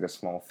Space. It's like a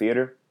small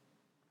theater.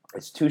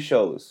 It's 2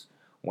 shows.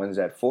 One's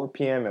at 4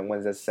 p.m. and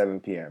one's at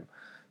 7 p.m.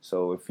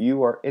 So if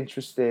you are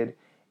interested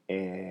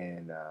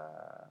in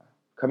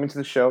coming to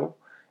the show,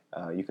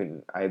 you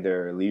can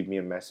either leave me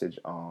a message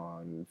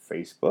on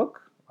Facebook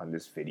on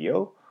this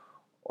video,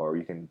 or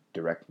you can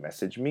direct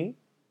message me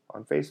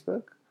on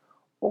Facebook,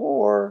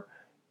 or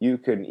you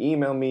can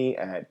email me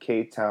at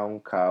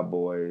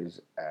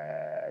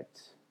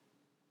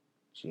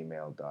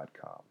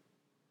ktowncowboys@gmail.com.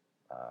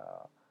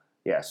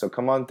 So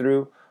come on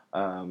through.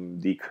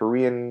 The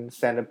Korean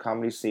stand-up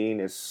comedy scene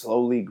is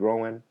slowly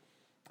growing,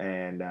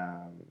 and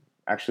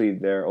actually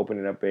they're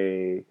opening up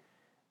a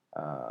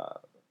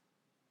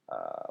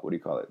what do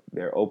you call it?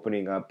 They're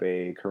opening up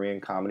a Korean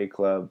comedy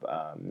club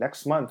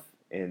next month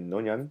in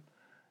Nonyeon.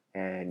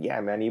 And yeah,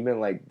 man,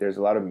 even like there's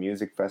a lot of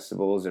music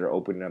festivals that are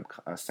opening up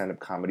stand-up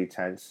comedy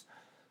tents.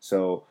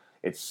 So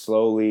it's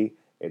slowly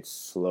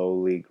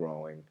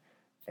growing,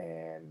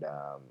 and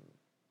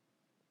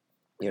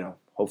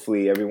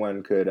hopefully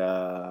everyone could,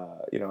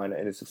 and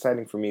it's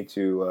exciting for me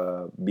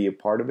to be a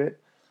part of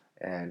it,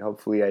 and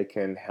hopefully I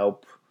can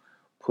help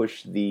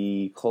push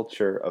the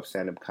culture of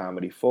stand-up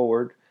comedy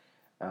forward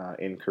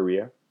in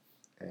Korea.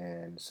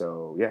 And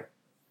so, yeah,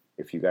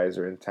 if you guys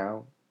are in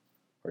town,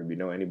 or if you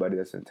know anybody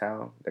that's in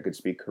town that could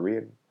speak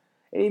Korean,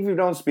 and if you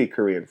don't speak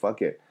Korean,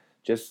 fuck it.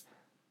 Just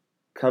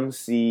come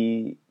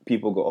see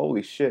people go,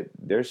 holy shit,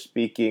 they're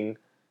speaking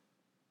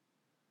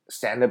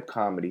stand-up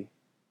comedy.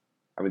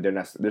 I mean,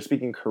 they're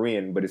speaking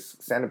Korean, but it's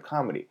stand-up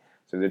comedy.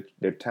 So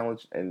they're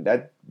talented, and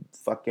that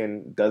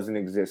fucking doesn't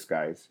exist,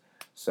 guys.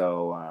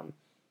 So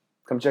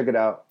come check it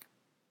out.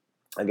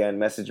 Again,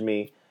 message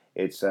me.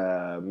 It's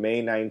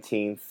May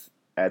 19th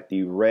at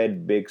the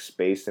Red Big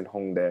Space in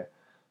Hongdae.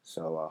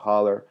 So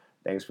holler.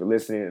 Thanks for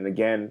listening. And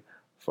again,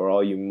 for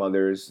all you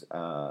mothers,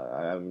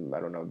 I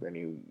don't know if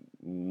any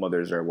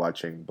mothers are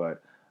watching,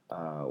 but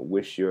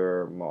wish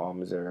your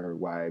moms or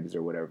wives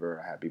or whatever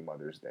a happy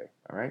Mother's Day.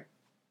 All right?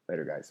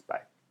 Later, guys.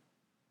 Bye.